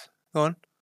with. Go on.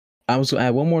 I was gonna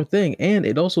add one more thing, and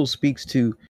it also speaks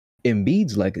to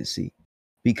Embiid's legacy,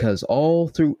 because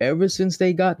ever since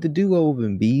they got the duo of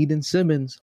Embiid and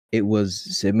Simmons, it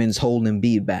was Simmons holding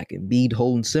Embiid back, Embiid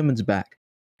holding Simmons back.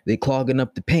 They clogging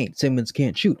up the paint. Simmons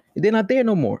can't shoot. They're not there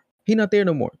no more. He's not there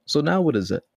no more. So now what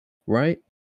is it? Right?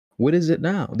 What is it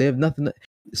now? They have nothing.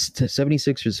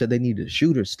 76ers said they need a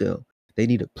shooter still. They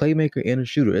need a playmaker and a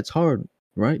shooter. It's hard,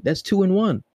 right? That's 2 and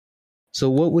 1. So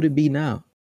what would it be now?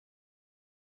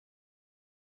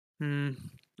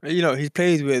 He's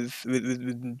played with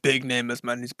big namers,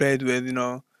 man. He's played with, he's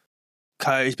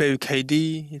played with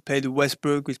KD, he's played with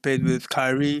Westbrook, he's played with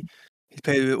Kyrie, he's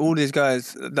played with all these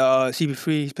guys that are CP3,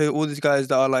 he's played with all these guys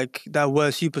that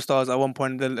were superstars at one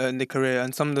point in their career,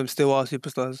 and some of them still are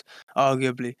superstars,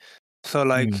 arguably. So,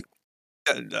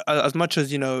 as much as,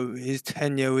 his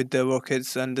tenure with the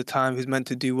Rockets and the time he's meant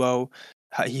to do well,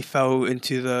 he fell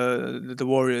into the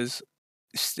Warriors.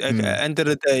 At the end of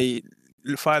the day,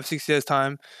 5-6 years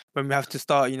time, when we have to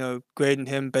start grading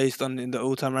him based on in the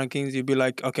all-time rankings, you'd be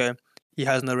like, okay, he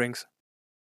has no rings.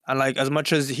 And as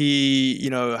much as he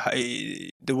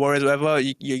the Warriors, whatever,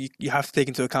 you have to take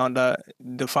into account that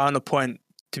the final point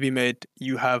to be made,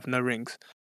 you have no rings.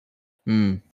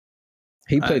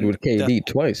 He played with KD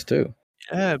twice too.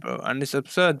 Yeah, bro, and it's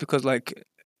absurd because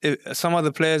some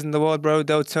other players in the world, bro,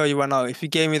 they'll tell you right now, if you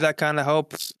gave me that kind of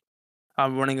help,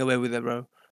 I'm running away with it, bro.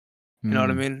 You know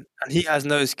what I mean? And he has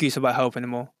no excuse about help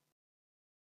anymore.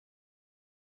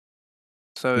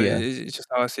 So it's just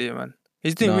how I see it, man.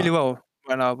 He's doing really well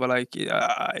right now, but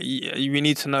we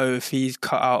need to know if he's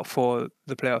cut out for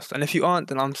the playoffs. And if you aren't,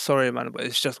 then I'm sorry, man, but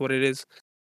it's just what it is.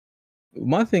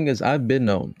 My thing is, I've been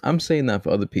known. I'm saying that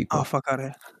for other people. Oh, fuck out of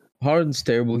here. Harden's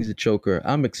terrible. He's a choker.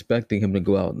 I'm expecting him to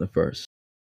go out in the first.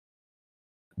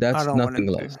 That's nothing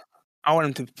less. I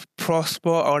want him to prosper.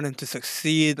 I want him to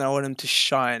succeed. And I want him to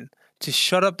shine. To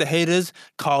shut up the haters,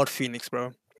 called Phoenix,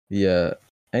 bro. Yeah.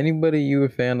 Anybody you're a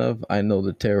fan of, I know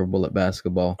they're terrible at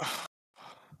basketball.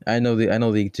 I know they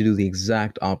to do the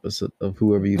exact opposite of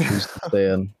whoever you choose to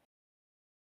stand.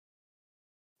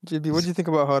 JB, what do you think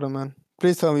about Harden, man?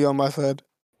 Please tell me you're on my side.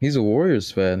 He's a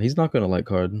Warriors fan. He's not gonna like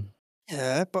Harden.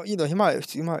 Yeah, but he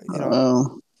might.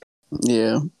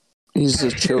 Yeah, he's a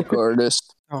choke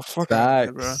artist. Oh, fuck out of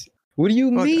here, bro. What do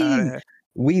you mean?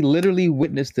 We literally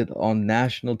witnessed it on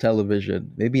national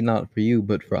television. Maybe not for you,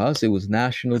 but for us, it was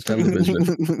national television.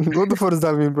 What the fuck does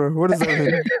that mean, bro? What does that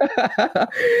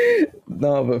mean?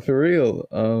 No, but for real,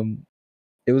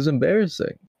 it was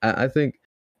embarrassing. I think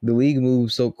the league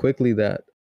moves so quickly that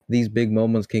these big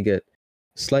moments can get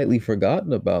slightly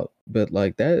forgotten about. But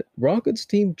that Rockets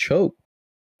team choked,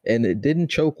 and it didn't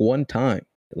choke one time.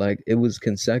 It was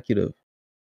consecutive,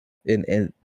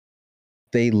 and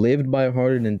they lived by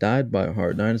Harden and died by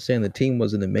Harden. I understand the team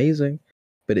wasn't amazing,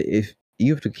 but if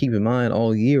you have to keep in mind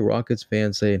all year, Rockets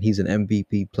fans saying he's an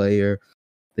MVP player,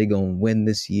 they gonna win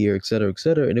this year, et cetera,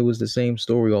 and it was the same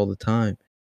story all the time.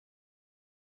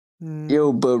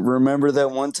 Yo, but remember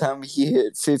that one time he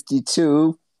hit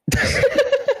 52?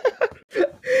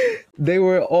 They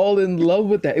were all in love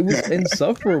with that. It was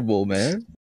insufferable, man.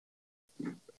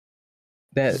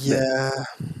 Yeah.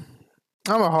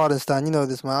 I'm a Harden stan. You know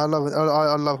this, man. I love it.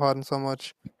 I love Harden so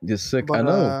much. Just sick. But, I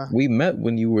know. We met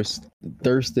when you were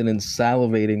thirsting and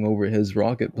salivating over his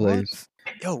rocket plays.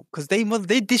 Yo, because they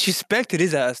disrespected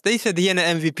his ass. They said he had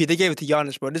an MVP. They gave it to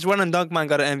Giannis, bro. This run and dunk man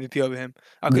got an MVP over him.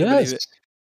 I couldn't believe it.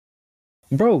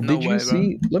 Bro, did you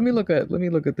see? Bro. Let me look at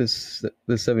this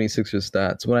the 76ers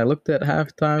stats. When I looked at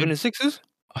halftime, 76ers?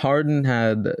 Harden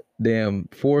had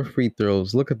 4 free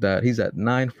throws. Look at that. He's at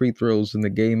 9 free throws and the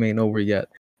game ain't over yet.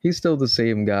 He's still the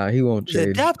same guy. He won't change.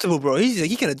 He's adaptable, bro.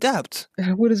 He can adapt.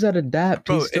 What does that adapt?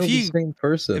 Bro, he's still the same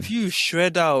person. If you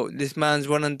shred out this man's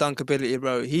run and dunk ability,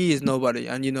 bro, he is nobody,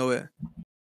 and you know it.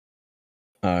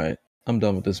 All right, I'm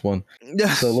done with this one.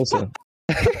 So listen.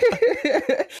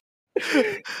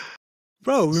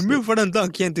 Bro, remove run and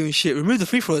dunk, he ain't doing shit. Remove the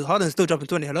free throws, Harden's still dropping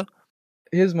 20, hello?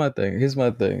 Here's my thing. Here's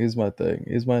my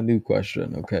new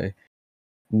question, okay?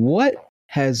 What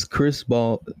has Chris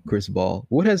Paul,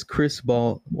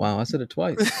 wow, I said it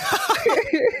twice.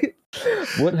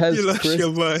 What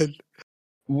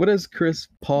has Chris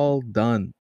Paul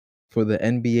done for the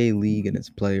NBA league and its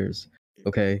players?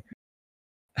 Okay.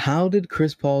 How did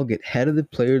Chris Paul get head of the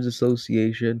Players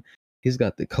Association? He's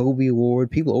got the Kobe Award.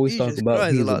 People always talk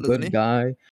about he's a good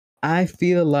guy. I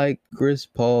feel like Chris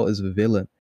Paul is a villain.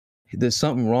 There's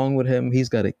something wrong with him. He's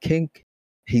got a kink.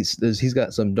 He's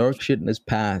got some dark shit in his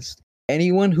past.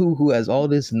 Anyone who has all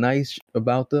this nice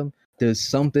about them, there's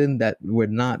something that we're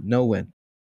not knowing.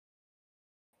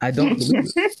 I don't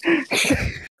believe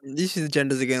it. This is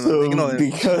genders again. So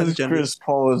because Chris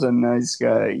Paul is a nice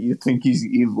guy, you think he's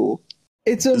evil?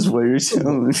 Is what you're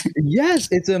telling me. Yes,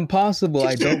 it's impossible.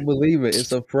 I don't believe it.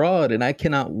 It's a fraud, and I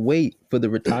cannot wait for the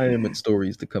retirement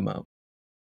stories to come out.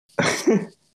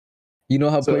 You know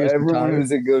how players everyone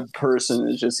who's a good person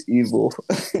is just evil.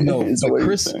 No,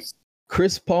 but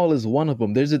Chris Paul is one of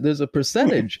them. There's a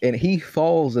percentage, and he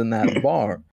falls in that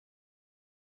bar.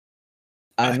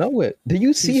 I know it. Do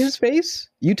you see his face?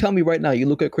 You tell me right now. You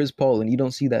look at Chris Paul, and you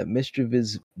don't see that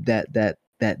mischievous that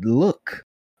look.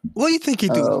 What do you think he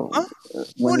do? Huh?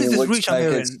 What is this reach I'm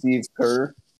hearing? Steve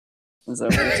Kerr? Is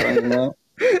that what you're talking about?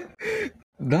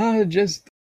 Nah, just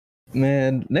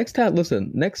man. Next time,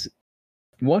 listen.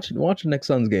 Watch the next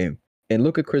Suns game and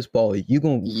look at Chris Paul. You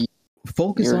gonna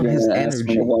focus on his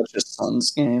energy. Watch the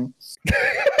Suns game.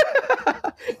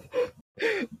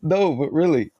 No, but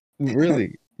really,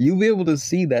 you'll be able to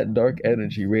see that dark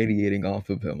energy radiating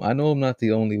off of him. I know I'm not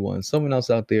the only one. Someone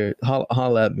else out there,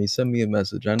 holla at me. Send me a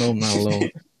message. I know I'm not alone.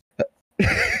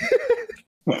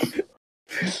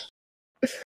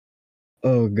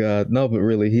 Oh God, no, but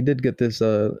really, he did get this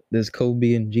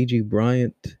Kobe and Gigi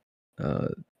Bryant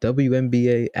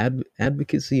WNBA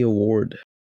Advocacy Award.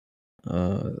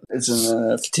 It's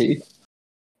an NFT.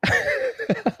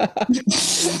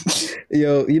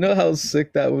 Yo, you know how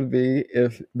sick that would be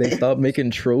if they stopped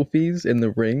making trophies in the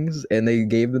rings and they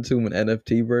gave them to him an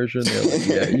NFT version? They're like,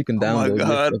 yeah, you can download your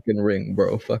fucking ring,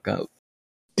 bro. Fuck out.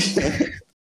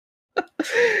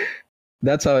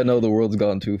 That's how I know the world's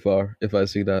gone too far, if I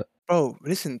see that. Bro,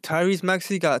 listen, Tyrese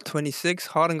Maxey got 26,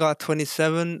 Harden got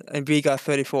 27, and B got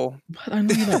 34. But I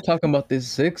know you're not talking about the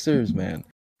Sixers, man.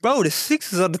 Bro, the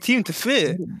Sixers are the team to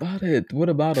fear. What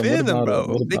about them? Fear them,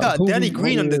 bro. They got Danny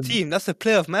Green on the team. That's a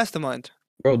playoff mastermind.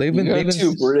 Bro, they've been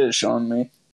too British on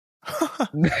me.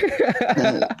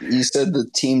 You said the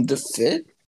team to fit?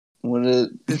 What does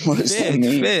that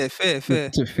mean? Fear.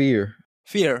 To fear.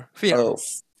 Fear. Oh,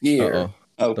 fear. Uh-oh.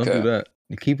 Okay. Don't do that.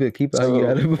 Keep it how you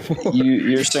had it before.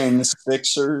 You're saying the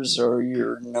Sixers are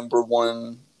your number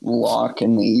one lock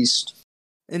in the East?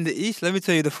 In the East, let me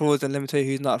tell you the frauds and let me tell you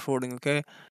who's not frauding, okay?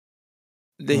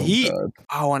 The Heat, God.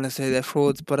 I want to say they're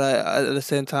frauds, but at the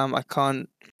same time, I can't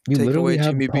take away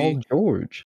Jimmy Paul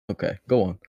George. Okay, go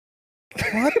on.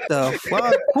 What the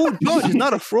fuck? Paul George is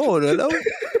not a fraud, hello?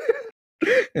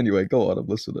 Anyway, go on. I'm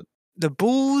listening. The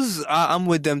Bulls, I'm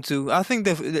with them too. I think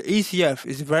the ECF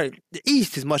is the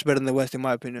East is much better than the West, in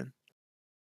my opinion.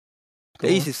 The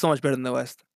East is so much better than the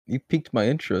West. You piqued my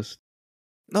interest.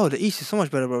 No, the East is so much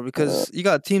better, bro, because you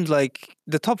got teams like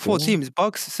the top 4 teams,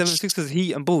 Bucks, 76ers,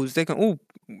 Heat, and Bulls. They can all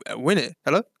win it.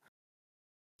 Hello?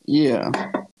 Yeah.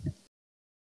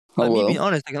 Like me being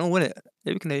honest, they can all win it.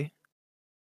 Maybe can they?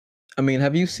 I mean,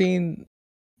 have you seen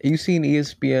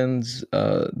ESPN's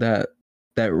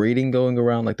that rating going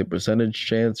around, like the percentage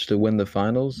chance to win the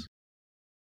finals?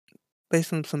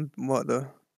 Based on some what though?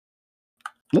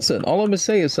 Listen, all I'm gonna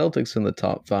say is Celtics in the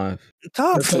top 5.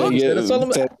 That's all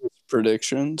I'm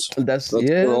predictions. That's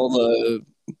where all the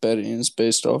betting is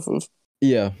based off of.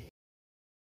 Yeah.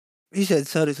 He said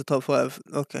Celtics the top 5.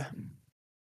 Okay.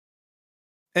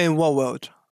 In what world?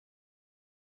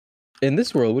 In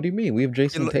this world, what do you mean? We have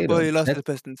Jason Tatum. Bro, you lost to the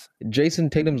Pistons. Jason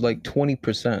Tatum's like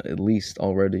 20% at least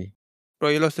already. Bro,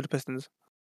 you lost to the Pistons.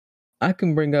 I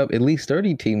can bring up at least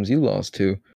 30 teams you lost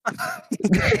to.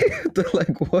 They're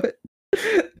like, what?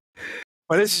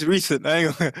 Well, this is recent. I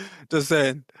ain't gonna, just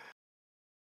saying.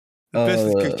 The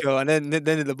Pistons kicked you, and then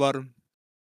at the bottom.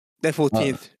 They're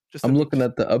 14th. I'm looking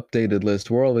at the updated list.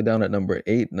 We're all the way down at number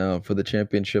 8 now for the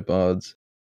championship odds.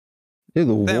 Dude,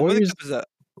 the Warriors. Where the Clippers at?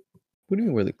 What do you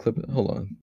mean where the Clippers? Hold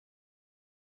on.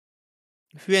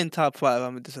 If you're in top 5,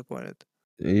 I'm disappointed.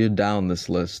 You're down this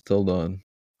list. Hold on.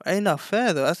 Ain't not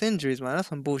fair though. That's injuries, man. That's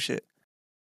some bullshit.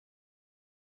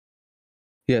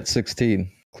 Yeah, at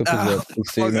 16. Clippers at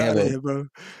 16. Here, bro.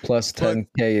 Plus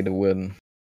 10K to win.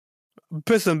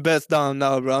 Put some bets down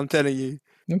now, bro. I'm telling you.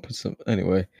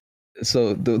 Anyway.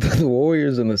 So the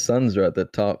Warriors and the Suns are at the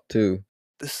top too.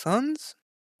 The Suns?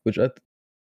 What do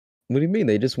you mean?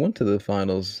 They just went to the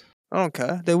finals. I don't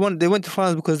care. They went to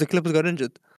finals because the Clippers got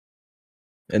injured.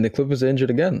 And the Clippers are injured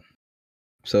again.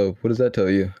 So what does that tell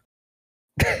you?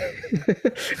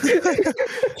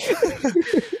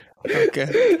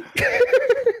 Okay.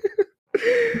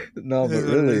 No, but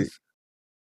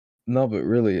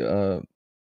really.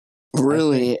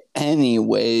 Really,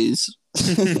 anyways.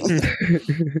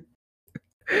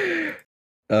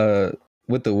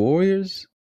 With the Warriors,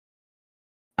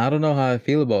 I don't know how I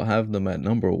feel about having them at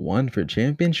number 1 for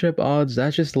championship odds.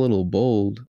 That's just a little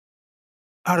bold.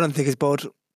 I don't think it's bold.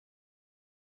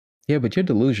 Yeah, but you're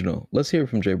delusional. Let's hear it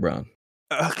from JBrown.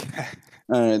 Okay.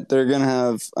 All right, they're gonna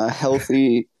have a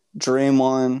healthy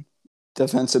Draymond,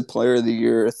 Defensive Player of the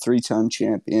Year, 3-time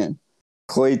champion,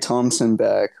 Klay Thompson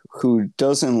back, who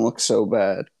doesn't look so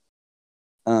bad.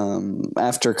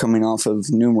 After coming off of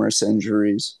numerous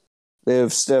injuries. They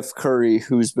have Steph Curry,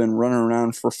 who's been running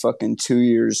around for fucking 2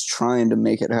 years trying to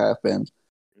make it happen.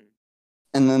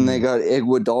 And then they got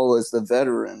Iguodala as the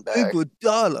veteran back.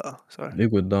 Iguodala. Sorry.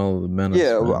 Iguodala, the menace.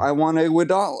 Yeah, man. I want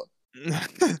Iguodala.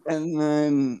 And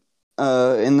then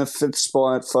in the 5th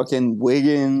spot, fucking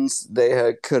Wiggins.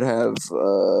 They could have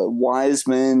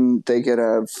Wiseman. They could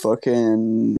have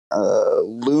fucking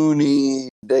Looney.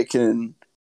 They can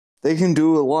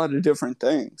do a lot of different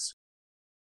things.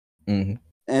 Mm-hmm.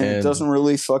 And it doesn't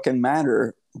really fucking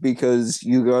matter because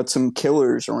you got some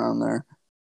killers around there.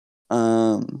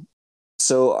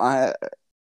 So I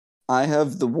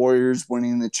have the Warriors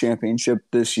winning the championship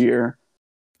this year.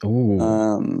 Ooh.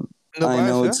 I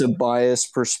know it's a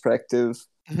biased perspective,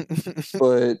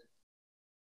 but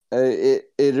it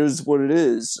is what it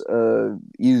is.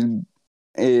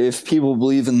 If people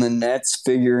believe in the Nets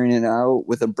figuring it out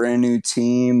with a brand new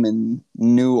team and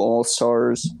new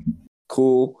all-stars,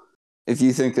 cool. If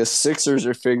you think the Sixers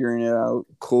are figuring it out,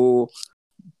 cool.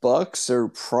 Bucks are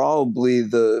probably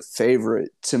the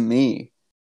favorite to me.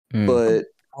 But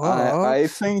I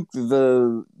think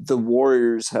the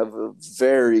Warriors have a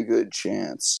very good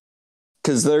chance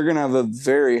because they're going to have a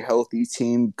very healthy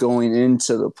team going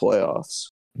into the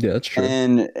playoffs. Yeah, that's true.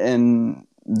 And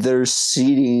their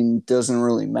seeding doesn't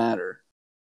really matter.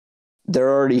 They're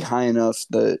already high enough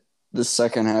that the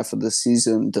second half of the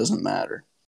season doesn't matter.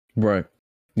 Right.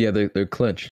 Yeah, they're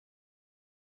clinched.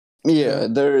 Yeah,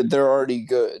 they're already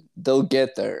good. They'll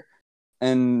get there.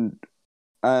 And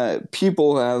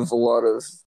people have a lot of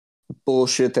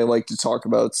bullshit they like to talk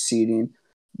about seeding,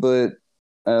 but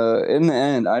in the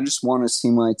end, I just want to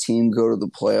see my team go to the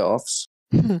playoffs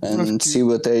and see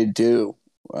what they do.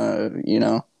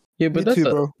 Yeah, but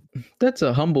that's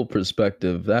a humble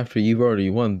perspective after you've already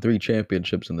won 3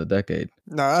 championships in the decade.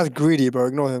 Nah, that's greedy, bro.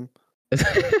 Ignore him.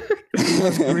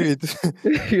 That's greedy.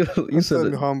 you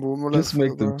said humble. Just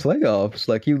make the playoffs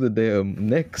like you the damn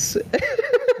Knicks.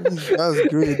 That's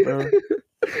greedy, bro.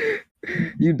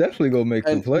 You definitely gonna make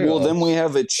the playoffs. Well, then we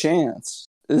have a chance.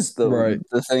 Is the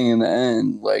thing in the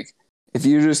end? Like, if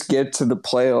you just get to the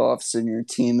playoffs and your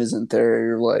team isn't there,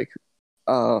 you're like,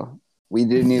 oh, we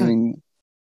didn't even,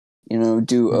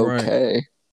 do okay.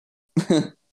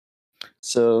 Right.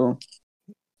 So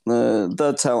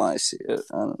that's how I see it.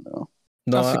 I don't know.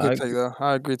 No, that's a good take, though.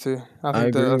 I agree too. I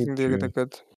think they're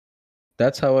good.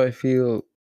 That's how I feel.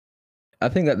 I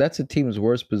think that's a team's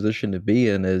worst position to be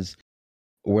in is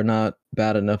we're not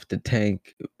bad enough to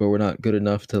tank, but we're not good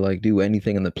enough to do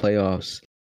anything in the playoffs.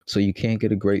 So you can't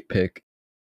get a great pick,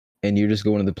 and you're just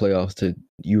going to the playoffs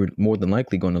you're more than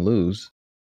likely going to lose,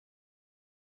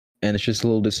 and it's just a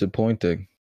little disappointing.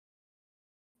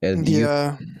 And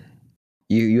yeah,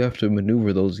 you have to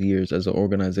maneuver those years as an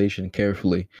organization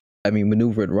carefully. I mean,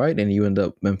 maneuver it right, and you end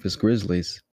up Memphis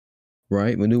Grizzlies,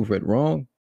 right? Maneuver it wrong,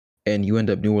 and you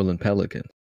end up New Orleans Pelicans.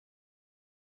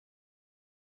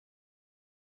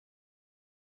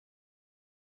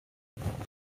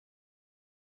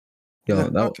 Yo,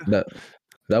 Okay.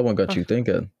 that one got you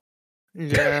thinking.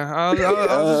 Yeah, I was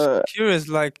just curious,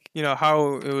 like, you know,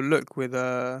 how it would look with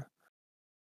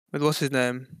what's his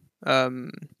name,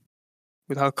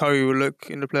 with how Curry would look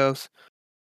in the playoffs.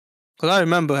 Because I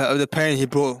remember the pain he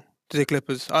brought to the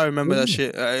Clippers. I remember that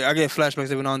shit. I get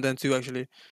flashbacks every now and then too, actually.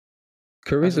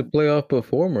 Curry's a playoff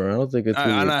performer. I don't think it's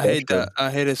really and a I hate question. that. I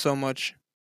hate it so much.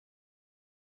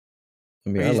 I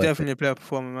mean, He's like definitely a playoff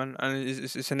performer, man, and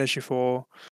it's an issue for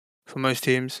most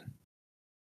teams.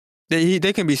 They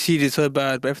can be seeded so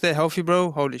bad, but if they're healthy,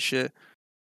 bro, holy shit,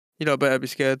 you know, better be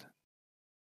scared.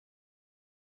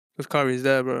 Because Curry's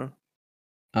there, bro.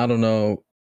 I don't know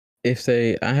if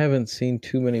I haven't seen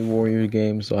too many Warrior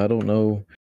games, so I don't know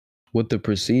what the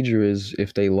procedure is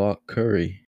if they lock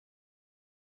Curry.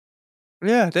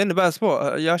 Yeah, they're in a bad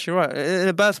spot. You're actually right. In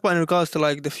a bad spot in regards to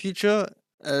like the future,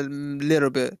 a little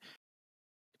bit.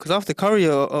 Because after Curry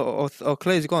or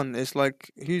Clay's gone, it's like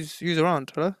who's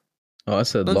around, huh? Oh, I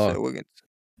said Don't say lock. Wiggins.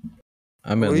 I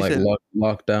What meant you like said?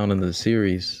 lock down in the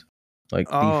series, like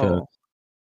defense.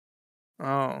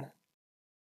 Oh.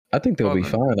 I think they'll Well be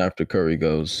then, fine after Curry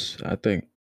goes. I think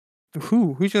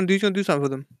who's gonna do something for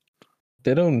them?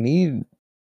 they don't need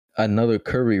another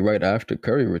Curry right after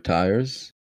Curry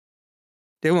retires.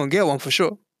 They won't get one for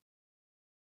sure.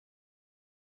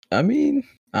 I mean,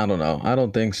 I don't know. I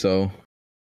don't think so.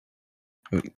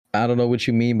 I don't know what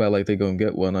you mean by like they're gonna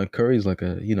get one. Curry's like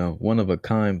a one of a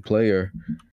kind player.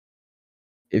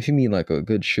 If you mean like a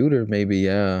good shooter, maybe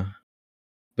yeah.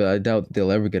 But I doubt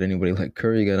they'll ever get anybody like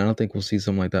Curry again. I don't think we'll see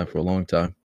something like that for a long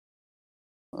time.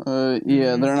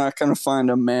 Yeah, they're not gonna find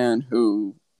a man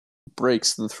who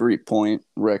breaks the 3-point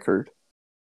record.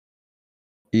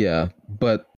 Yeah,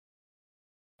 but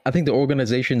I think the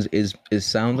organization is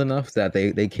sound enough that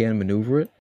they can maneuver it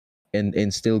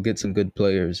and still get some good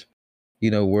players.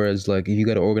 Whereas like if you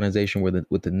got an organization with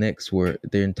the Knicks where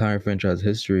their entire franchise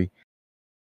history,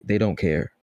 they don't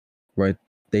care, right?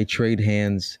 They trade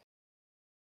hands,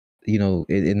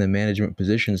 in the management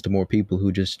positions to more people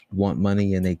who just want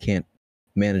money and they can't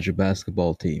manage a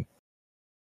basketball team.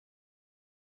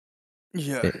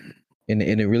 Yeah. And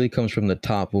it really comes from the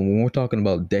top. When we're talking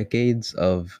about decades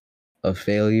of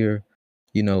failure,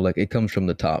 like it comes from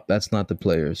the top. That's not the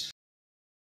players.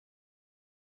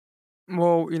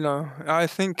 Well, I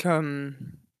think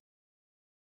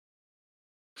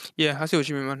yeah, I see what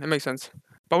you mean, man. It makes sense.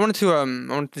 But I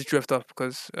wanted to drift off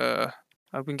because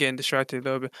I've been getting distracted a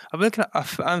little bit. I've been looking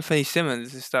at Anthony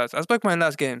Simmons' stats. I spoke my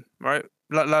last game, right?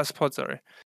 Last pod, sorry.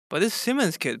 But this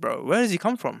Simmons kid, bro, where does he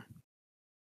come from?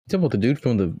 You talking about the dude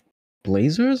from the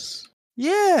Blazers?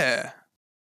 Yeah.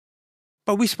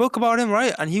 But we spoke about him,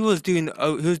 right? And he was doing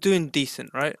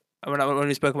decent, right? When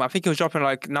we spoke about him, I think he was dropping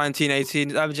like 19, 18,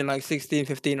 he's averaging like 16,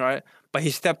 15, right? But he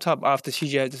stepped up after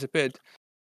CJ had disappeared.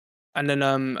 And then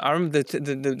I remember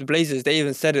the Blazers, they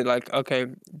even said it like, okay,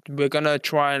 we're gonna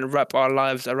try and wrap our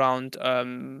lives around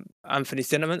Anthony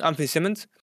Simmons.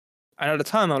 And at the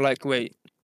time I'm like, wait,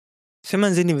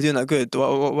 Simmons isn't even doing that good.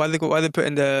 Why they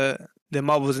putting the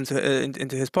marbles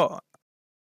into his pot?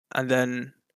 And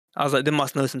then I was like, they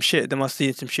must know some shit. They must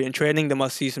see some shit in training. They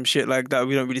must see some shit like that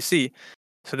we don't really see.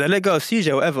 So they let go of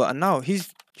CJ or whatever. And now he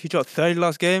dropped 30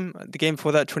 last game. The game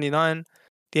before that, 29.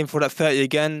 Game before that, 30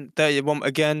 again. 31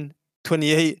 again.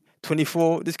 28,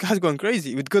 24. This guy's going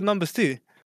crazy with good numbers too.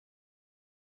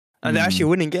 And they're actually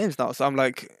winning games now. So I'm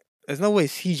like, there's no way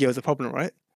CJ was a problem,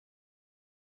 right?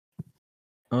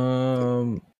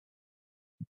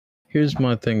 Here's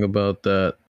my thing about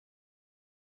that.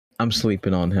 I'm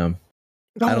sleeping on him.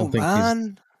 No, I don't think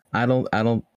man.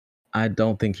 I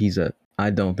don't think he's it. I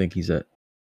don't think he's it.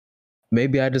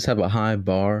 Maybe I just have a high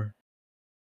bar,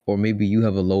 or maybe you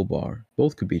have a low bar.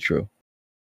 Both could be true.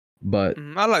 But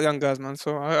I like young guys, man.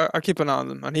 So I keep an eye on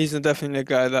them, and he's definitely a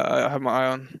guy that I have my eye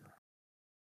on.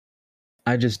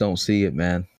 I just don't see it,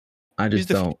 man. I just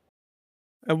don't.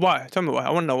 And why? Tell me why. I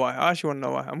want to know why. I actually want to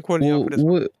know why. I'm calling you out for this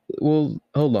one. Well,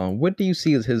 hold on. What do you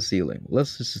see as his ceiling?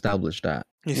 Let's just establish that.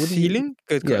 His ceiling?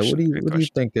 Good question. What are you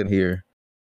thinking here?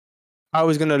 I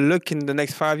was gonna look in the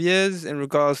next 5 years in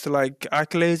regards to like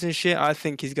accolades and shit. I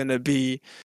think he's gonna be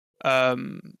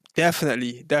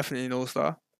definitely an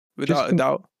all-star. Without a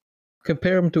doubt.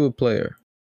 Compare him to a player.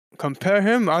 Compare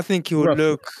him? I think he would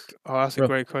look... Oh, that's a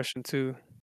great question too.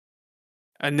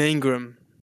 An Ingram.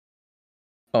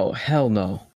 Oh, hell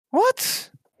no.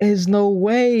 What? There's no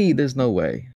way. There's no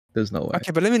way.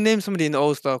 Okay, but let me name somebody in the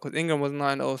All-Star, because Ingram was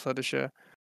not in the All-Star this year.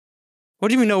 What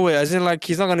do you mean no way? As in like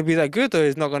he's not going to be that good, or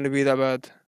he's not going to be that bad?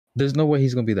 There's no way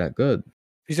he's going to be that good.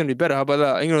 He's going to be better. How about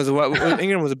that?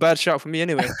 Ingram was a bad shot for me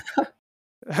anyway.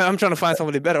 I'm trying to find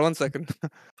somebody better. 1 second.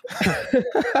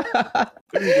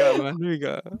 Who we got, man? Who we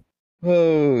got?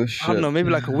 Oh shit! I don't know, maybe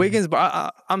like a Wiggins,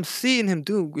 but I'm seeing him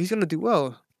do. He's gonna do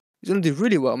well. He's gonna do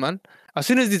really well, man. As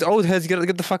soon as these old heads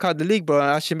get the fuck out of the league, bro,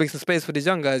 and actually make some space for these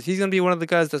young guys, he's gonna be one of the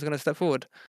guys that's gonna step forward.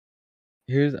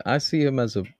 I see him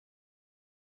as a.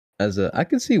 I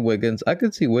can see Wiggins. I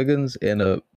could see Wiggins in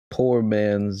a poor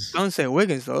man's. Don't say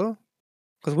Wiggins though,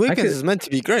 because Wiggins is meant to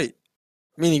be great,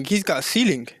 meaning he's got a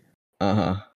ceiling.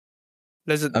 That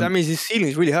means his ceiling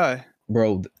is really high,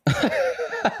 bro.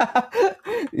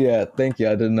 Yeah, thank you.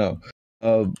 I didn't know.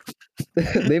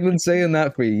 They've been saying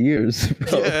that for years,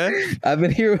 bro. Yeah. I've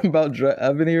been hearing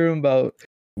about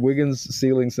Wiggins'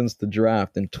 ceiling since the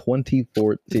draft in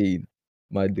 2014,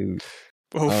 my dude.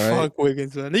 Oh, fuck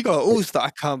Wiggins, man. He got all-star. I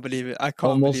can't believe it.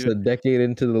 Almost a decade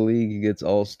into the league, he gets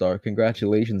all-star.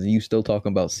 Congratulations. And you still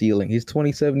talking about ceiling. He's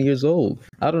 27 years old.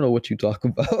 I don't know what you talk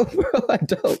about, bro. I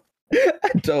don't.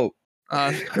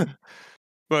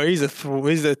 Bro, he's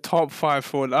a top 5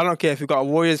 forward. I don't care if you got a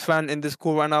Warriors fan in this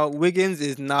call right now. Wiggins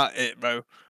is not it, bro.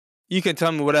 You can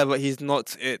tell me whatever. He's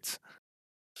not it.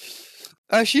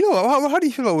 Actually, you know, how do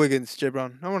you feel about Wiggins,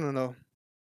 JBrown? I want to know.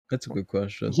 That's a good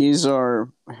question. He's our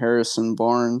Harrison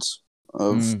Barnes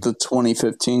of the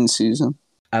 2015 season.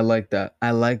 I like that.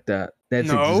 That's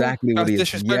exactly what he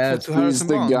is. Yes, he's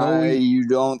the guy you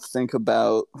don't think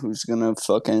about who's gonna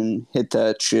fucking hit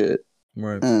that shit.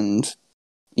 Right. And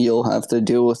you'll have to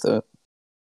deal with it.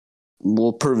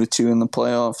 We'll prove it to you in the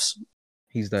playoffs.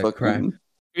 He's that crack. You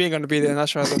ain't gonna be there,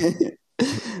 that's right.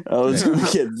 I was gonna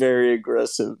get very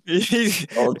aggressive.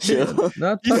 I'll chill.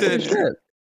 Not talking shit.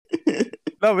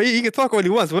 No, but he can talk what he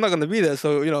wants. We're not gonna be there,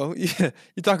 so you know, you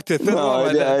talk to a third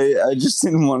one. I just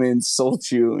didn't want to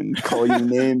insult you and call you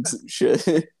names and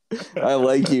shit. I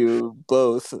like you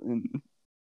both, and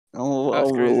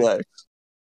I'll relax.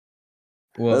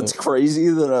 Well, that's crazy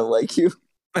that I like you.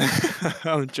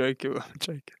 I'm joking.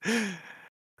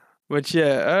 But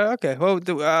yeah, okay. Well,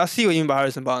 I see what you mean by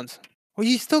Harrison Barnes. Well,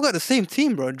 you still got the same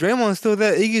team, bro. Draymond's still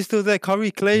there. Iggy's still there.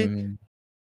 Curry, Clay.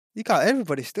 You got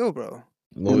everybody still, bro.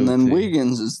 Loyalty. And then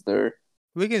Wiggins is there.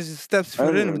 Wiggins steps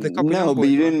in with a couple. No, but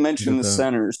you didn't mention the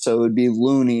center, so it would be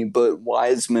Looney. But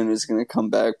Wiseman is going to come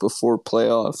back before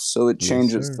playoffs, so it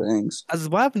changes things. Has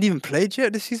Wiseman even played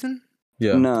yet this season?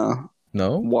 Yeah. No.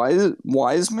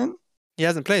 Wiseman? He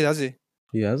hasn't played, has he?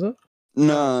 He hasn't?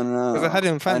 No. Because I had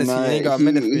him in fantasy. He ain't got a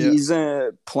minute for you. He's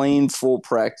playing full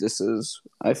practices,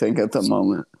 I think, at the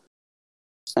moment.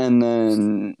 And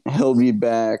then he'll be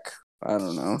back, I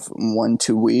don't know,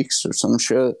 1-2 weeks or some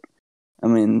shit. I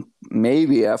mean,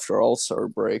 maybe after All-Star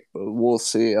break, but we'll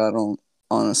see. I don't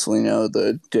honestly know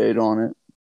the date on it.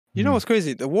 You know what's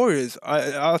crazy? The Warriors,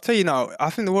 I'll tell you now,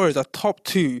 I think the Warriors are top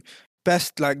 2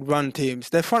 best run teams.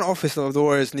 Their front office of the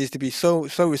Warriors needs to be so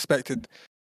respected.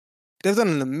 They've done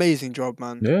an amazing job,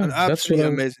 man. Yeah, an absolutely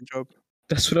amazing job.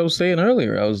 That's what I was saying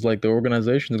earlier. I was like, the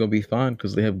organization's gonna be fine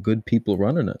because they have good people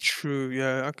running it. True.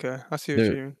 Yeah. Okay. I see what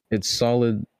you mean. It's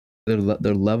solid. They're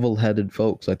level-headed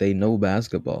folks. Like they know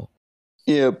basketball.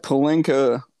 Yeah,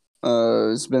 Pelinka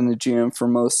has been the GM for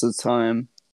most of the time,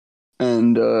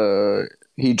 and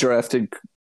he drafted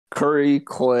Curry,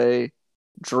 Clay,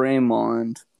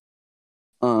 Draymond.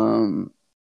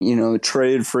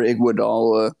 Traded for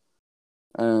Iguodala,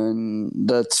 and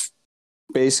that's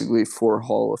basically 4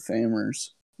 Hall of Famers.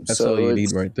 That's all you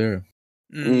need right there.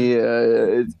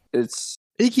 Yeah, it's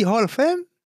Iggy Hall of Fame?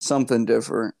 Something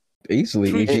different.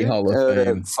 Easily Iggy Hall of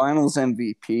Fame. Finals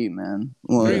MVP, man.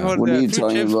 What are you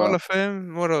talking chips, about? Hall of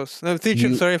Fame? What else? No, 3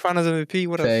 chips, Finals MVP.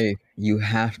 What else? You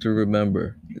have to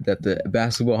remember that the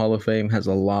Basketball Hall of Fame has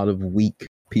a lot of weak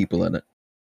people in it.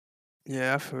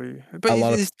 Yeah, I feel you. But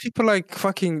it's people like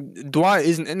fucking Dwight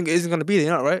isn't going to be there,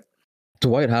 you know, right?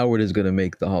 Dwight Howard is going to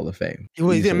make the Hall of Fame. Well,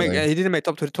 he didn't make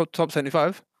top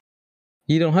 75.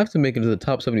 You don't have to make it to the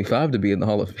top 75 to be in the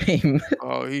Hall of Fame.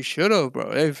 Oh, he should have,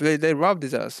 bro. They robbed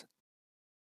his ass.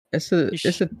 But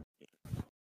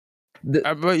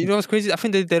you know what's crazy? I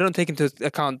think they don't take into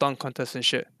account dunk contests and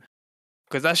shit.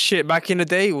 Because that shit back in the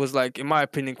day was in my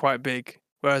opinion, quite big.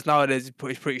 Whereas nowadays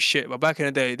it's pretty shit. But back in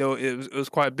the day, it was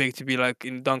quite big to be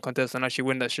in dunk contest and actually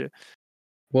win that shit.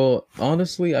 Well,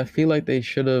 honestly, I feel like they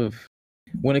should have.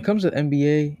 When it comes to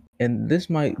NBA, and this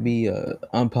might be an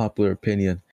unpopular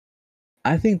opinion,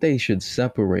 I think they should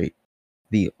separate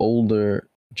the older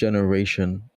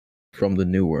generation from the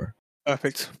newer.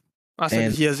 Perfect. I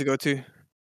said this years ago too.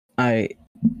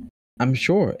 I'm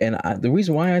sure, and the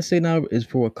reason why I say now is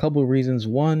for a couple of reasons.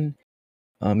 One,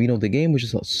 the game was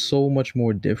just so much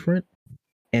more different,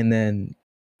 and then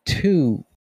 2,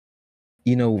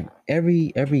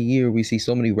 every year we see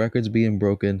so many records being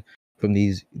broken from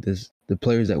the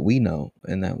players that we know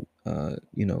and that are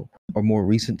more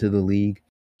recent to the league,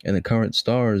 and the current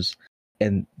stars.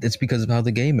 And it's because of how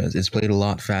the game is. It's played a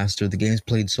lot faster. The game's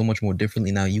played so much more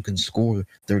differently now. You can score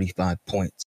 35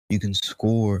 points. You can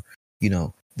score,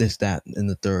 this, that, and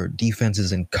the third. Defense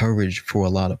is encouraged for a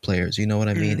lot of players. You know what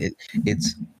I mean?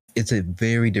 It's a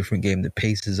very different game. The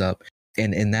pace is up.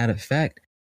 And in that effect,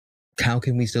 how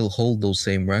can we still hold those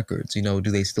same records? Do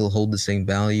they still hold the same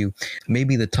value?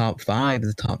 Maybe the top 5,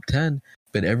 the top 10,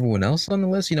 but everyone else on the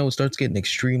list, it starts getting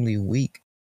extremely weak.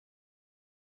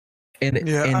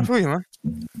 I feel you, man.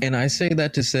 And I say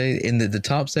that to say, in the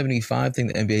top 75 thing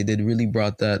the NBA did really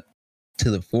brought that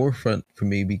to the forefront for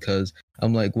me, because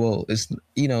I'm like, well, it's,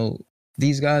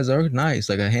 these guys are nice.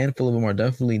 Like, a handful of them are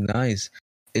definitely nice.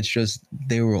 It's just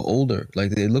they were older.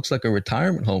 Like, it looks like a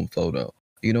retirement home photo.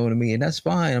 You know what I mean? And that's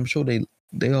fine. I'm sure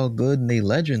they all good and they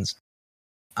legends.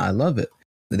 I love it.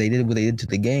 They did what they did to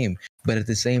the game. But at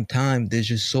the same time, there's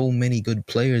just so many good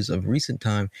players of recent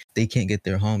time. They can't get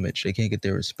their homage. They can't get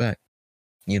their respect.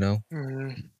 I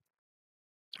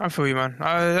feel you, man.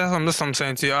 That's what I'm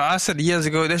saying to you. I said years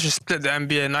ago they should split the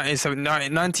NBA in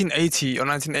 1980 or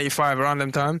 1985, around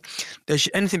them time.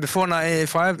 Anything before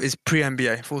 1985 is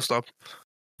pre-NBA, full stop.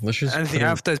 Anything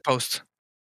after is post.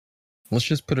 Let's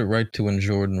just put it right to when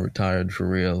Jordan retired for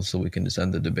real, so we can just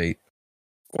end the debate.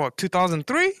 What,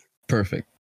 2003? Perfect.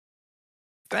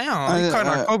 Damn, you cut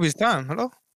out Kobe's time.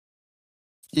 Hello?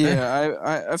 Yeah,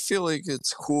 I feel like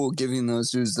it's cool giving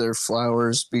those dudes their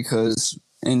flowers, because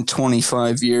in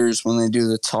 25 years, when they do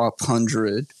the top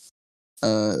 100,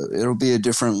 it'll be a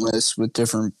different list with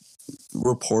different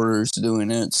reporters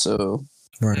doing it. So,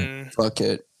 fuck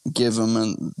it. Give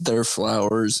them their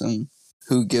flowers, and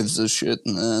who gives a shit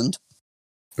in the end?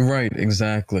 Right,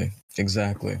 exactly.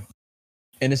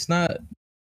 And it's not...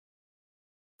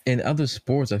 In other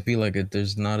sports, I feel like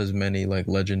there's not as many, like,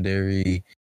 legendary...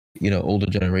 older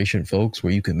generation folks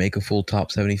where you can make a full top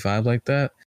 75 like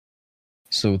that.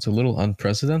 So it's a little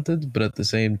unprecedented, but at the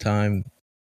same time,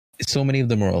 so many of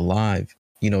them are alive.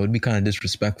 It'd be kind of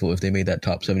disrespectful if they made that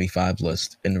top 75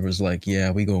 list and it was like,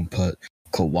 yeah, we gonna put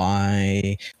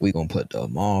Kawhi, we gonna put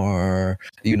DeMar,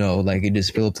 like it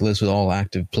just filled up the list with all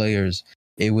active players.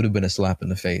 It would have been a slap in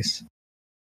the face.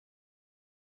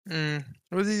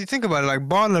 What do you think about it? Like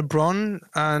bar LeBron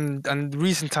and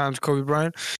recent times Kobe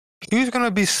Bryant, who's gonna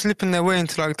be slipping their way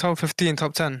into like top 15,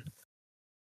 top 10?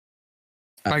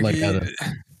 Like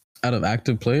out of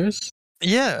active players?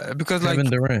 Yeah, because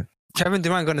Kevin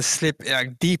Durant gonna slip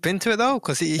like deep into it though,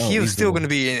 because he was still gonna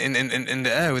be in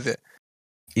the air with it.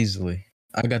 Easily.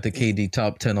 I got the KD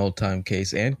top 10 all time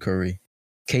case and Curry.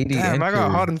 KD Damn, and I got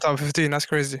Curry. Harden top 15. That's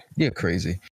crazy. Yeah,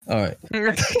 crazy. All right.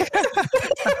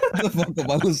 What the fuck am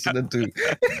I listening to?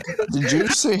 Did you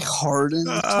say Harden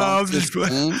top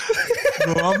 15?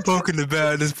 Bro, I'm poking the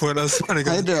bear at this point. I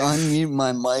had to unmute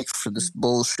my mic for this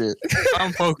bullshit.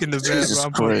 I'm poking the bear, bro.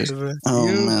 I'm poking the bear. Oh,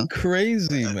 You're man.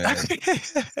 Crazy, man.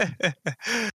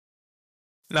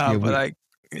 But like,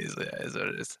 it's what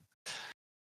it is.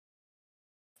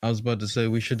 I was about to say,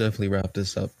 we should definitely wrap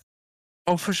this up.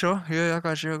 Oh, for sure. Yeah, I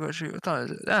got you. What time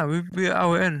is it? Yeah, we're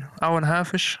hour in. Hour and a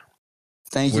half-ish.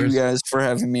 Thank you guys for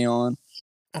having me on.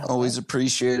 Always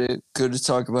appreciate it. Good to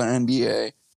talk about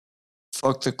NBA.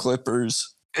 Fuck the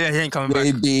Clippers. Yeah, he ain't coming back.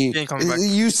 He ain't coming back.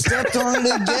 You stepped on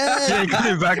it again. He ain't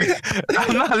coming back.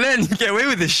 I'm not letting you get away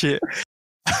with this shit.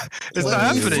 It's not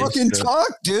happening. Fucking talk,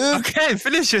 dude. Okay,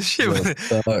 finish your shit.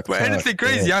 But anything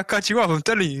crazy, I'll cut you off. I'm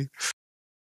telling you.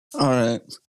 All right.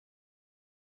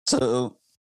 So,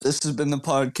 this has been the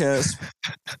podcast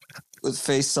with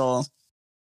Faysal,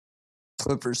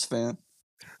 Clippers fan.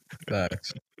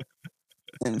 Facts.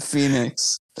 And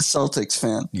Phoenix, a Celtics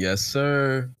fan. Yes,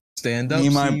 sir. Stand up. Me,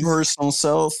 my personal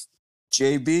self,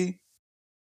 JB,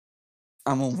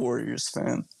 I'm a Warriors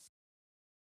fan.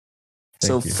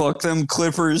 Fuck them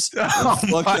Clippers. Fuck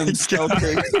them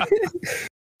Celtics.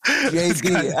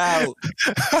 JB out.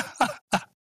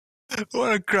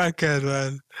 What a crackhead,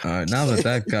 man. All right, now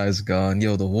that guy's gone,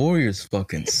 yo, the Warriors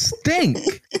fucking stink.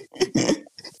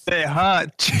 They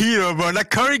hot. Cheeto, bro. That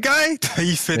Curry guy,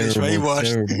 he finished, right? He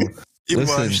washed.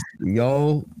 Listen,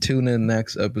 y'all tune in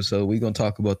next episode. We're going to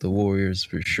talk about the Warriors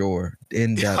for sure.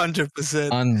 In depth.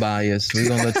 100%. Unbiased. We're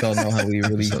going to let y'all know how we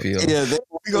really feel. Yeah,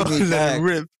 we're going to let it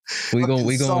rip. We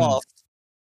gonna,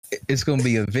 it's going to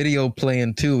be a video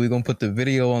playing too. We're going to put the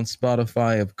video on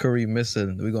Spotify of Curry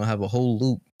missing. We're going to have a whole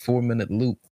loop, 4-minute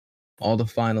loop. All the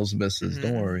finals misses.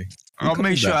 Don't worry. I'll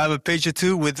make sure I have a picture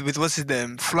too with what's his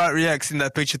name? Flight reacts in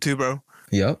that picture too, bro.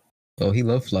 Yep. Oh, he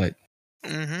loved Flight.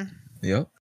 Yep.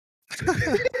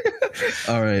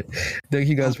 All right. Thank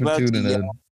you guys for tuning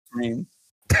in.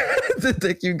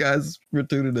 Thank you guys for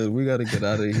tuning in. We got to get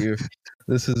out of here.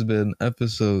 This has been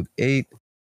episode 8,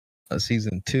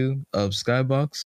 season 2 of Skybox.